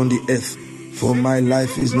things on the earth. For my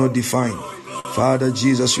life is not defined. Father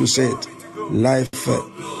Jesus, you said, life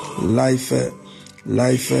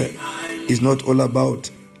is not all about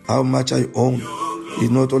how much I own.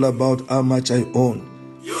 It's not all about how much I own.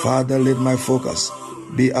 Father, let my focus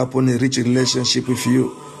be upon a rich relationship with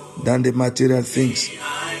you than the material things.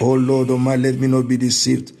 Oh Lord, oh my, let me not be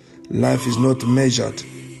deceived. Life is not measured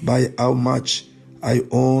by how much I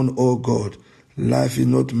own, oh God. Life is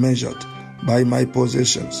not measured by my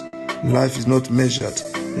possessions. Life is not measured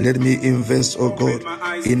Let me invest, oh God,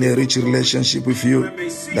 in a rich relationship with you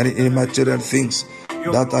than in material things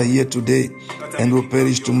that are here today and will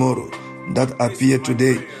perish tomorrow, that appear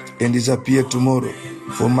today and disappear tomorrow.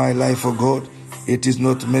 For my life, oh God, it is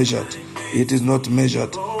not measured. It is not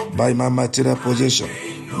measured by my material possession.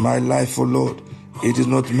 My life, oh Lord, it is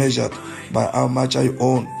not measured by how much I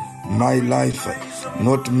own. My life,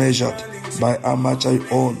 not measured by how much I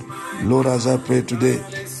own. Lord, as I pray today,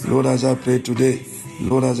 Lord, as I pray today,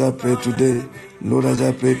 Lord, as I pray today, Lord, as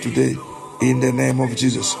I pray today, in the name of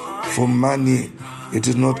Jesus. For money, it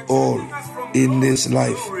is not all in this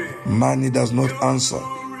life. Money does not answer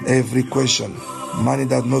every question. Money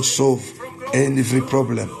does not solve every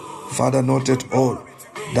problem. Father, not at all.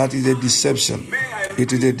 That is a deception.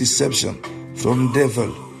 It is a deception from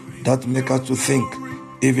devil that make us to think,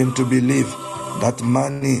 even to believe, that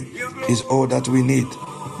money is all that we need.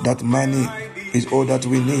 That money is all that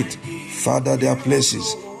we need. Father, there are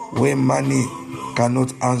places where money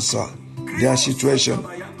cannot answer. There are situations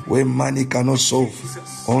where money cannot solve.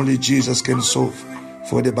 Only Jesus can solve.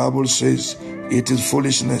 For the Bible says, it is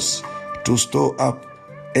foolishness to store up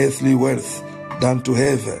earthly wealth than to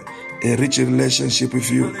have a rich relationship with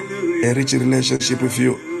you. A rich relationship with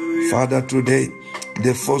you. Father, today,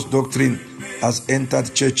 the false doctrine has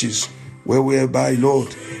entered churches whereby,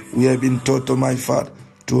 Lord, we have been taught, oh my Father,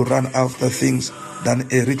 to run after things than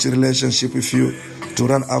a rich relationship with you, to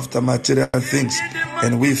run after material things.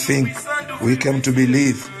 And we think, we came to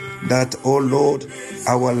believe that, oh Lord,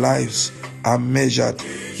 our lives are measured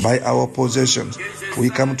by our possessions. We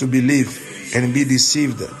come to believe and be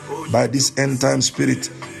deceived by this end time spirit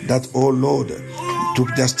that, oh Lord, to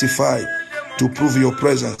justify, to prove your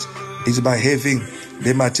presence is by having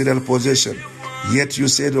the material possession. Yet you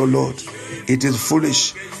said, oh Lord, it is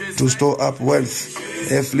foolish to store up wealth,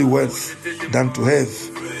 earthly wealth, than to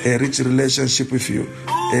have a rich relationship with you.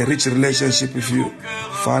 A rich relationship with you.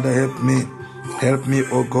 Father, help me. Help me,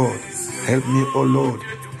 oh God. Help me, oh Lord.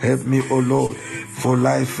 Help me, oh Lord. For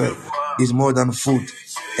life is more than food,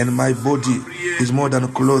 and my body is more than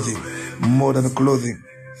clothing. More than clothing.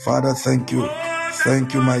 Father, thank you.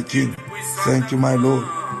 Thank you, my King. Thank you, my Lord,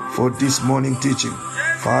 for this morning teaching.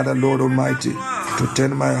 Father, Lord Almighty, to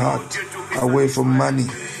turn my heart away from money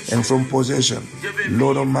and from possession.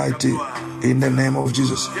 Lord Almighty, in the name of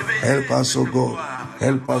Jesus, help us, oh God.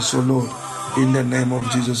 Help us, oh Lord, in the name of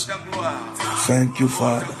Jesus. Thank you,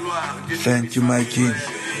 Father. Thank you, my King.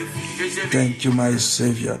 Thank you, my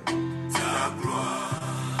Savior.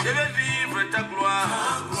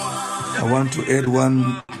 I want to add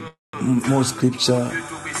one more scripture.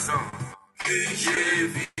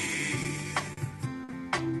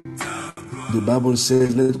 The Bible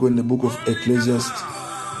says, let's go in the book of Ecclesiastes.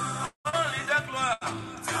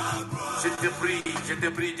 Je te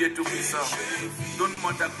prie, Dieu Tout-Puissant,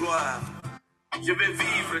 donne-moi ta gloire. Je vais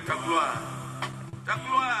vivre ta gloire. Ta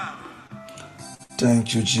gloire.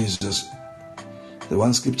 Thank you, Jesus. The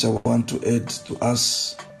one scripture I want to add to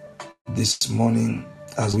us this morning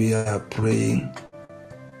as we are praying,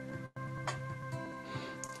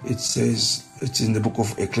 it says, it's in the book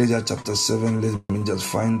of Ecclesiastes chapter 7. Let me just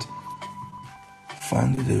find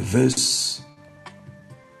the verse.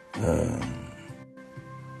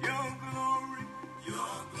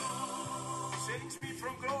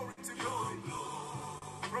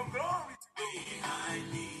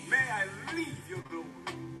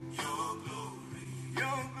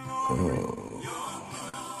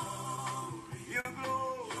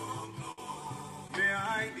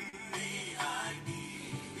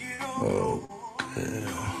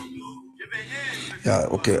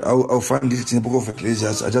 Okay, I'll find it in the book of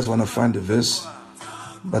Ecclesiastes. I just want to find the verse,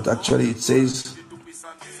 but actually it says,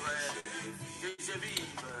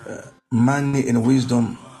 money and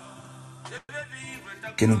wisdom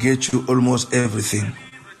can get you almost everything,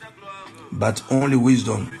 but only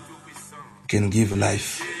wisdom can give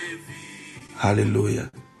life.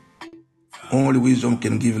 Hallelujah. Only wisdom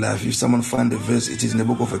can give life. If someone find the verse, it is in the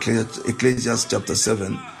book of Ecclesiastes chapter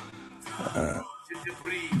 7.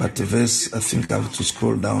 But the verse, I think I have to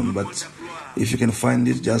scroll down. But if you can find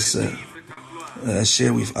it, just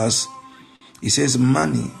share with us. It says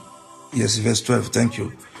money. Yes, verse 12. Thank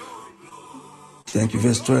you. Thank you.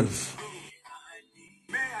 Verse 12.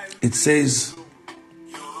 It says,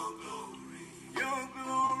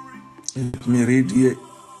 let me read here.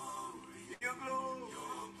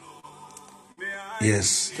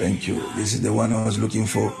 Yes, thank you. This is the one I was looking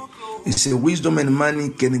for. It says wisdom and money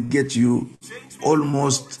can get you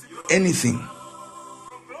almost anything,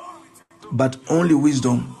 but only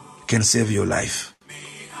wisdom can save your life.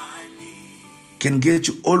 Can get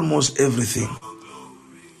you almost everything.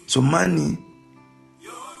 So money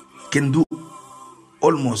can do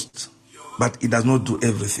almost, but it does not do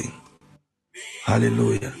everything.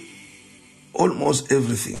 Hallelujah. Almost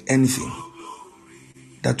everything, anything.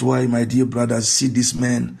 That's why, my dear brothers, see this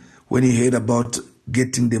man, when he heard about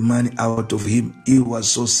getting the money out of him, he was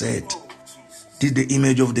so sad. This is the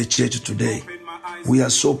image of the church today. We are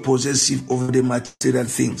so possessive of the material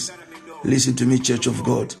things. Listen to me, Church of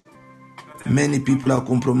God. Many people are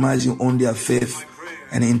compromising on their faith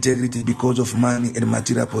and integrity because of money and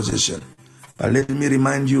material possession. But let me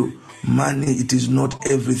remind you, money, it is not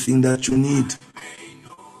everything that you need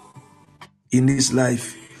in this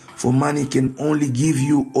life. For money can only give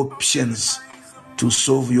you options to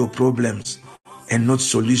solve your problems and not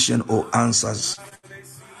solution or answers.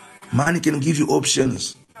 Money can give you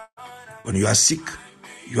options. When you are sick,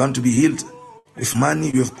 you want to be healed. With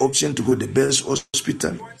money, you have option to go to the best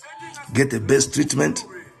hospital, get the best treatment,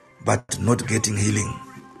 but not getting healing.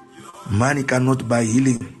 Money cannot buy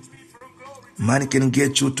healing. Money can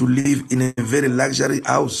get you to live in a very luxury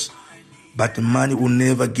house, but money will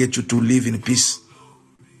never get you to live in peace.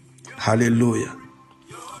 Hallelujah.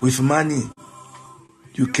 With money,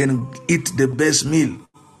 you can eat the best meal,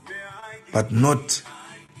 but not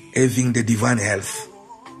having the divine health.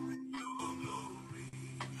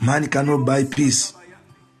 Money cannot buy peace.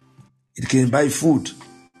 It can buy food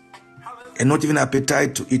and not even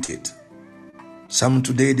appetite to eat it. Some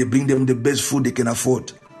today, they bring them the best food they can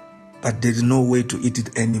afford, but there is no way to eat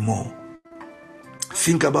it anymore.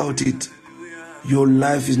 Think about it. Your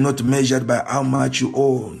life is not measured by how much you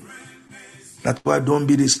own. That's why don't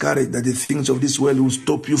be discouraged that the things of this world will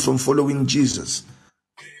stop you from following Jesus.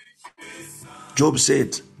 Job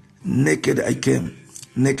said, naked I came,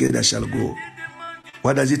 naked I shall go.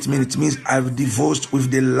 What does it mean? It means I've divorced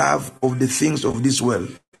with the love of the things of this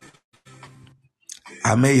world.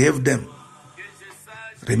 I may have them.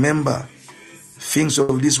 Remember, things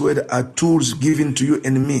of this world are tools given to you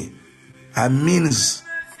and me, are means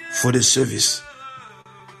for the service.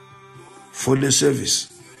 For the service.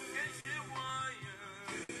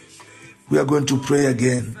 We are going to pray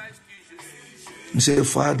again. And say,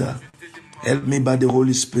 Father, help me by the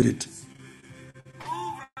Holy Spirit.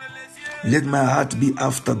 Let my heart be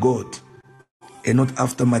after God and not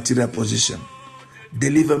after material possession.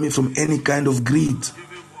 Deliver me from any kind of greed.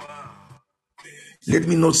 Let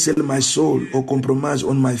me not sell my soul or compromise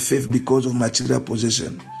on my faith because of material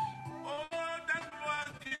possession.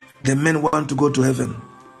 The men want to go to heaven,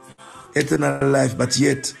 eternal life, but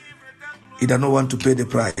yet he does not want to pay the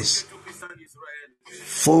price.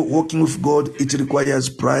 For walking with God, it requires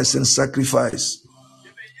price and sacrifice.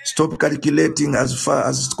 Stop calculating as far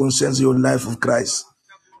as it concerns your life of Christ.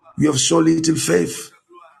 You have so little faith.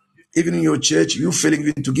 Even in your church, you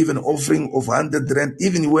failing to give an offering of 100 rand,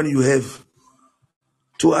 even when you have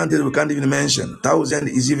 200, we can't even mention. 1,000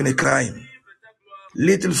 is even a crime.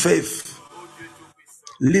 Little faith.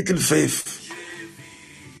 Little faith.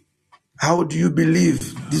 How do you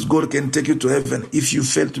believe this God can take you to heaven if you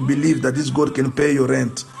fail to believe that this God can pay your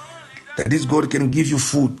rent, that this God can give you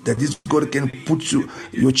food, that this God can put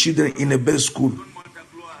your children in a best school?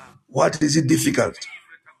 What is it difficult?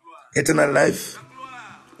 Eternal life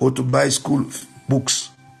or to buy school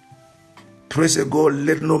books? Praise God,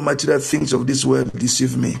 let no material things of this world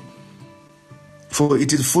deceive me. For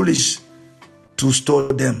it is foolish to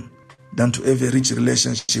store them than to have a rich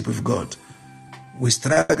relationship with God. We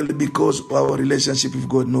struggle because our relationship with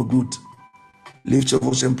God is no good. Lift your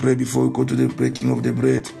voice and pray before we go to the breaking of the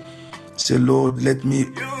bread. Say, Lord, let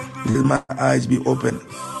my eyes be open.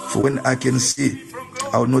 For when I can see,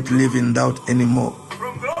 I will not live in doubt anymore.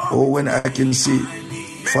 Or when I can see,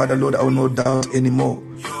 Father, Lord, I will not doubt anymore.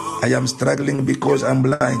 I am struggling because I'm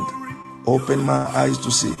blind. Open my eyes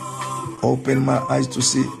to see. Open my eyes to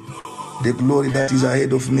see the glory that is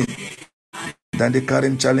ahead of me than the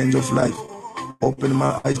current challenge of life. Open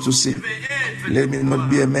my eyes to see. Let me not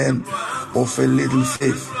be a man of a little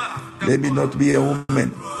faith. Let me not be a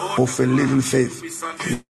woman of a little faith.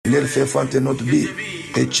 Let Faith Fountain not be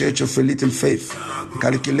a church of a little faith,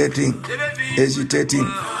 calculating, hesitating,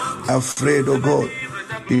 afraid of God,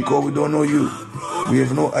 because we don't know you. We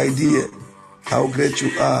have no idea how great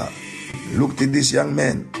you are. Look at this young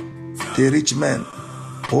man, the rich man,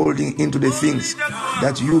 holding into the things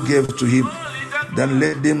that you gave to him. Then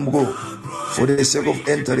let them go for the sake of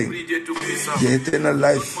entering the eternal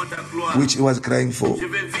life which he was crying for.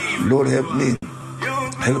 Lord, help me.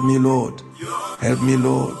 Help me, Lord. Help me,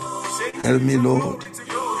 Lord. Help me, Lord.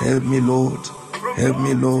 Help me, Lord. Help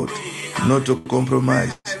me, Lord, not to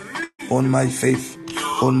compromise on my faith,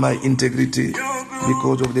 on my integrity,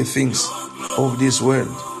 because of the things of this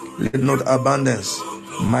world. Let not abandon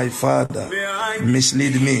my Father,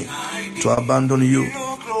 mislead me to abandon you.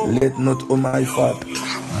 Let not, O my Father,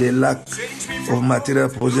 the lack of material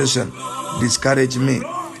possession discourage me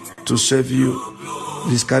to serve you,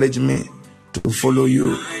 discourage me to follow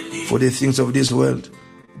you. For the things of this world,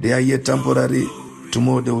 they are yet temporary,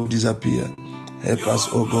 tomorrow they will disappear. Help us,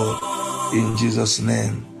 O God, in Jesus'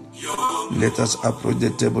 name. Let us approach the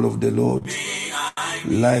table of the Lord.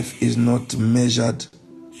 Life is not measured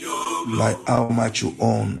by how much you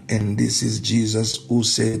own, and this is Jesus who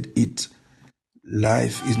said it.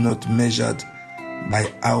 Life is not measured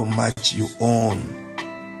by how much you own.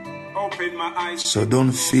 So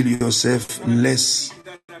don't feel yourself less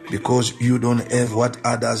because you don't have what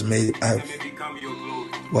others may have.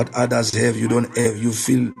 What others have, you don't have. You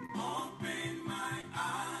feel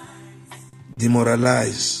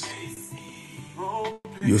demoralized.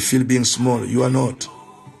 You feel being small. You are not.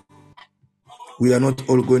 We are not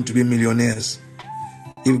all going to be millionaires.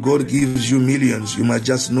 If God gives you millions, you must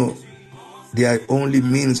just know they are only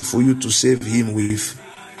means for you to save Him with.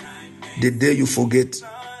 The day you forget,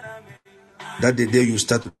 that the day you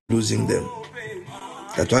start losing them.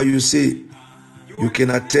 That's why you say, you can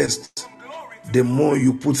attest, the more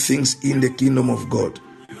you put things in the kingdom of God,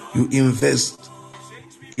 you invest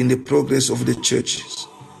in the progress of the churches,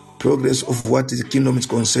 progress of what the kingdom is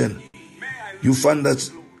concerned, you find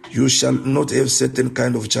that you shall not have certain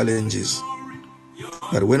kind of challenges.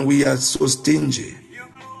 But when we are so stingy,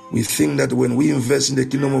 we think that when we invest in the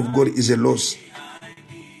kingdom of God is a loss.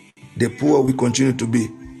 The poor we continue to be,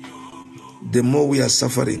 the more we are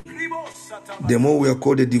suffering, the more we are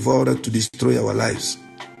called a devourer to destroy our lives.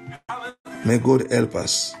 May God help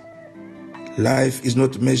us. Life is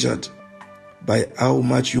not measured by how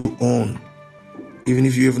much you own. Even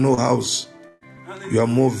if you have no house, you are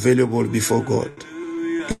more valuable before God.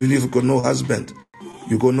 Even if you got no husband,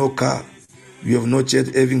 you got no car, you have not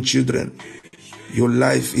yet having children, your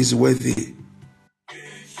life is worthy.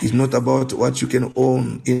 It's not about what you can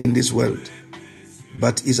own in this world,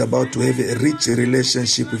 but it's about to have a rich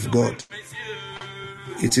relationship with God.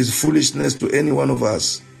 It is foolishness to any one of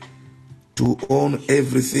us to own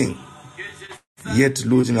everything, yet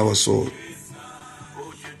losing our soul.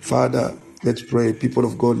 Father, let's pray. People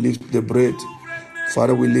of God, lift the bread.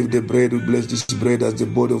 Father, we lift the bread. We bless this bread as the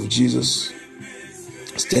body of Jesus.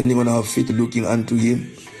 Standing on our feet, looking unto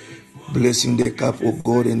Him. Blessing the cup of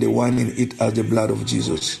God and the wine in it as the blood of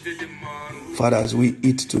Jesus. Father, as we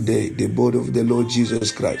eat today the body of the Lord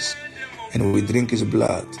Jesus Christ and we drink His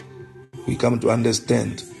blood, we come to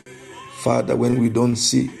understand, Father, when we don't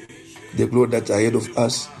see the glory that's ahead of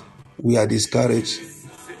us, we are discouraged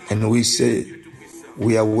and we say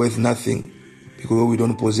we are worth nothing because we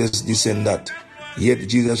don't possess this and that. Yet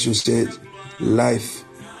Jesus, you said, life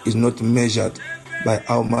is not measured by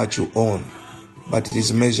how much you own, but it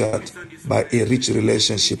is measured by a rich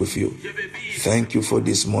relationship with you. Thank you for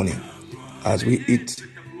this morning. As we eat,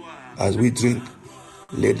 as we drink,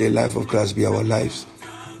 let the life of Christ be our lives.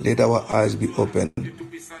 Let our eyes be open.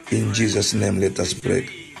 In Jesus' name, let us pray.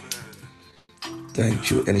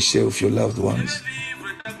 Thank you, and share with your loved ones.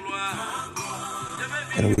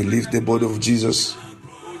 And we lift the body of Jesus,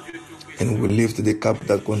 and we lift the cup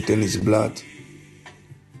that contains His blood.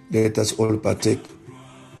 Let us all partake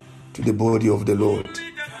to the body of the Lord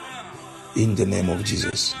in the name of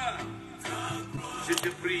Jesus. Je te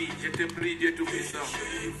prie, Dieu Tout-Puissant,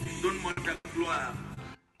 donne-moi ta gloire.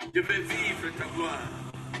 Je veux vivre ta gloire.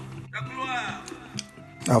 Ta gloire.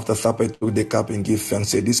 After supper, took the cup and give thanks.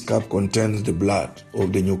 Say, this cup contains the blood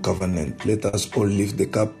of the new covenant. Let us all lift the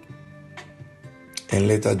cup and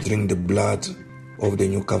let us drink the blood of the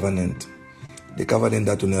new covenant. The covenant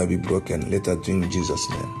that will never be broken. Let us drink in Jesus'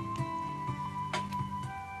 name.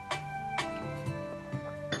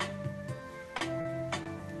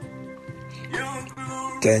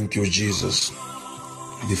 Thank you, Jesus.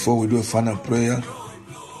 Before we do a final prayer,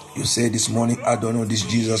 you say this morning, I don't know this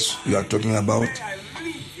Jesus you are talking about.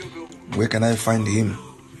 Where can I find Him?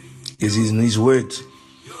 Is in His word.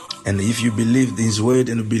 And if you believe in His word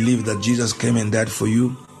and believe that Jesus came and died for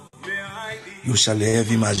you, you shall have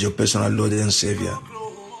Him as your personal Lord and Savior.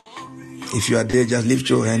 If you are there, just lift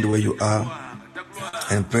your hand where you are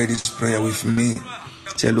and pray this prayer with me.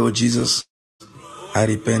 Say, Lord Jesus, I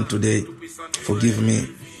repent today. Forgive me.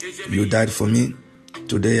 You died for me.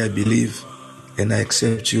 Today I believe and I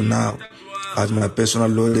accept you now as my personal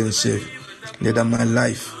Lord and Savior. Let my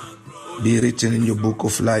life be written in your book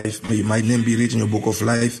of life. May my name be written in your book of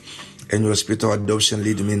life, and your spirit of adoption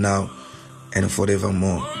lead me now and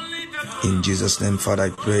forevermore. In Jesus' name, Father, I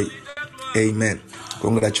pray. Amen.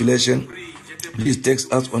 Congratulations. Please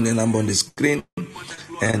text us on the number on the screen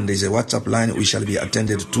And there's a WhatsApp line we shall be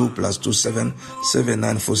attended to, +27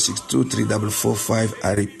 79462 3445.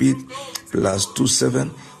 I repeat,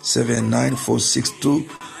 +27 79462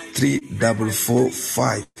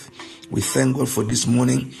 3445. We thank God for this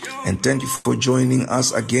morning and thank you for joining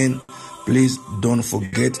us again. Please don't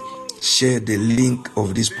forget, share the link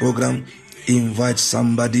of this program, invite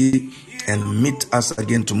somebody, and meet us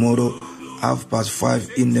again tomorrow,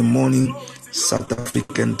 5:30 in the morning, South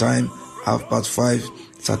African time, 5:30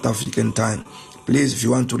 South African time. Please, if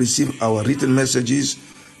you want to receive our written messages,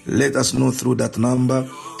 let us know through that number.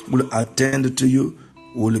 We'll attend to you.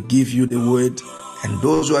 We'll give you the word. And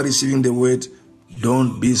those who are receiving the word,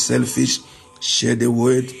 don't be selfish. Share the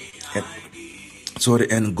word.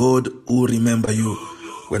 And God will remember you.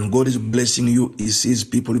 When God is blessing you, He sees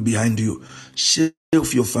people behind you. Share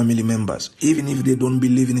with your family members, even if they don't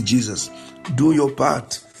believe in Jesus. Do your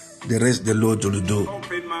part. The rest the Lord will do.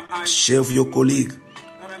 Share with your colleague.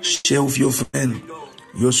 Share with your friend,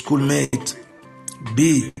 your schoolmate.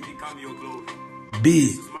 Be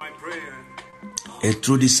a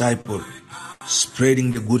true disciple,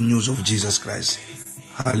 spreading the good news of Jesus Christ.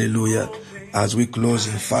 Hallelujah. As we close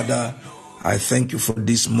in, Father, I thank you for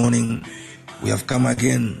this morning. We have come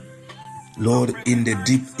again, Lord, in the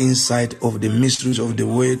deep insight of the mysteries of the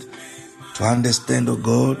word, to understand, oh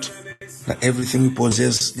God, that everything we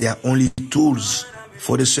possess, they are only tools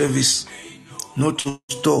for the service, not to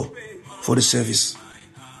store for the service.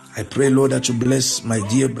 I pray, Lord, that you bless my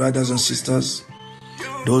dear brothers and sisters.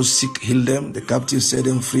 Those sick, heal them. The captives, set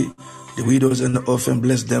them free. The widows and the orphan,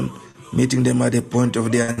 bless them, meeting them at the point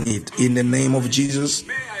of their need. In the name of Jesus,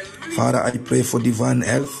 Father, I pray for divine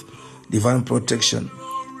health, divine protection,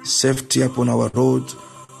 safety upon our road.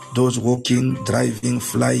 Those walking, driving,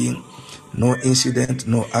 flying, no incident,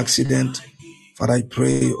 no accident. Father, I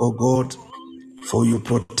pray, oh God, for your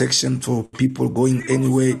protection for people going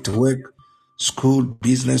anywhere to work, school,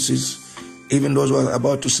 businesses, even those who are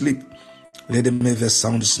about to sleep. Let them have a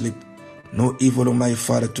sound sleep. No evil, of my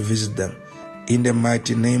Father, to visit them. In the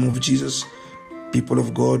mighty name of Jesus, people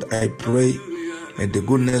of God, I pray, may the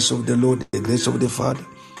goodness of the Lord, the grace of the Father,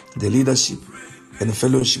 the leadership and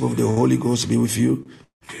fellowship of the Holy Ghost be with you.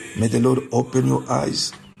 May the Lord open your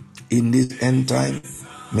eyes in this end time.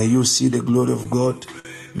 May you see the glory of God.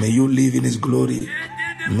 May you live in His glory.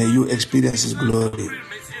 May you experience His glory.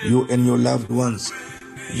 You and your loved ones,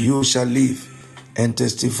 you shall live and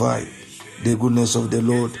testify the goodness of the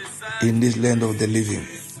Lord in this land of the living.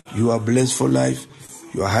 You are blessed for life.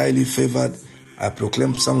 You are highly favored. I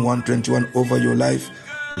proclaim Psalm 121 over your life.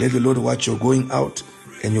 Let the Lord watch your going out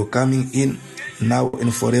and your coming in now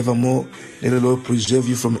and forevermore. Let the Lord preserve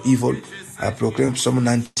you from evil. I proclaim Psalm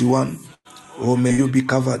 91. Oh, may you be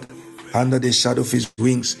covered under the shadow of His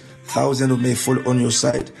wings. 1,000 may fall on your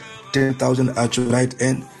side, 10,000 at your right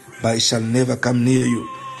hand, but it shall never come near you.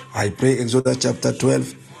 I pray Exodus chapter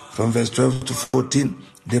 12, from verse 12 to 14,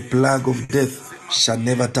 the plague of death shall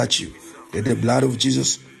never touch you. Let the blood of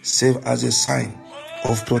Jesus serve as a sign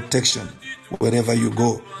of protection wherever you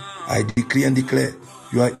go. I decree and declare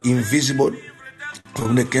you are invisible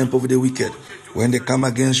from the camp of the wicked. When they come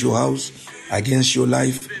against your house, against your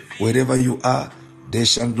life, wherever you are, they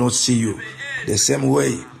shall not see you. The same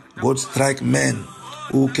way God strike men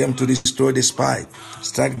who came to destroy the spy,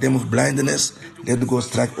 strike them with blindness. Let God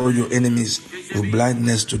strike all your enemies with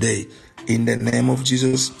blindness today. In the name of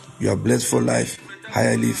Jesus, you are blessed for life,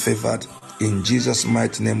 highly favored. In Jesus'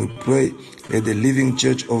 mighty name we pray. Let the living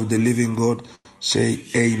church of the living God say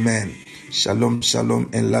amen. Shalom, shalom,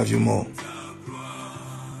 and love you more.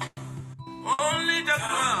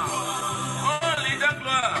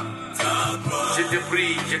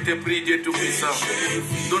 Je te prie, Dieu Tout-Puissant,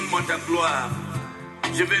 donne-moi ta gloire.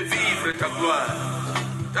 Je vais vivre ta gloire.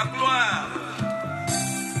 Ta gloire.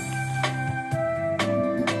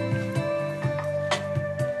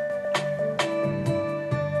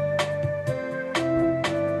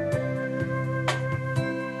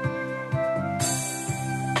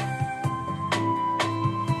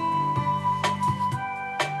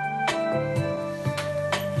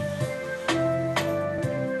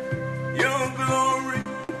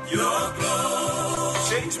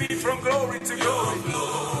 From glory to glory,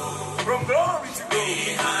 from glory to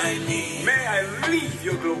glory, may I live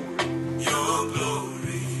your glory, your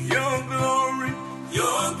glory, your glory,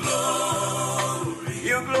 your glory,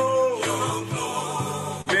 your glory, your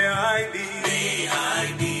glory. May I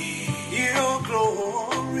live your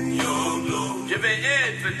glory, your glory. Je vais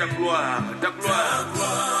être ta gloire, ta gloire,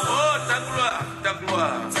 oh ta gloire, ta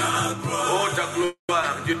gloire, oh ta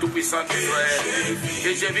gloire, Dieu Tout-Puissant d'Israël,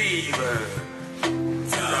 que je vive.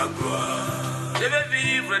 Ta gloire. Je vais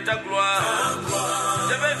vivre ta gloire.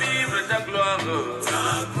 Je vais vivre ta gloire.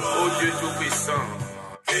 Oh Dieu Tout-Puissant.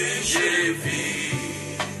 Je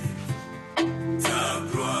vis ta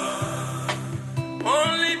gloire.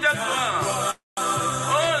 Only ta gloire.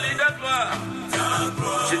 Only ta gloire.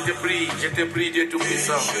 Je te prie, Dieu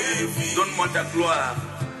Tout-Puissant. Donne-moi ta gloire.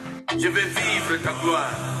 Je vais vivre ta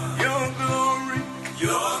gloire. Your glory.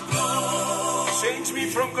 Your glory. Change me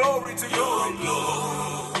from glory to glory.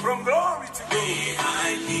 From glory to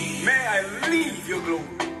glory. May I live your glory.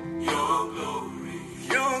 Your glory.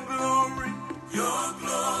 Your glory. Your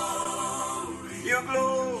glory. Your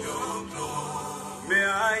glory. Your glory. May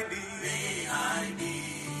I live.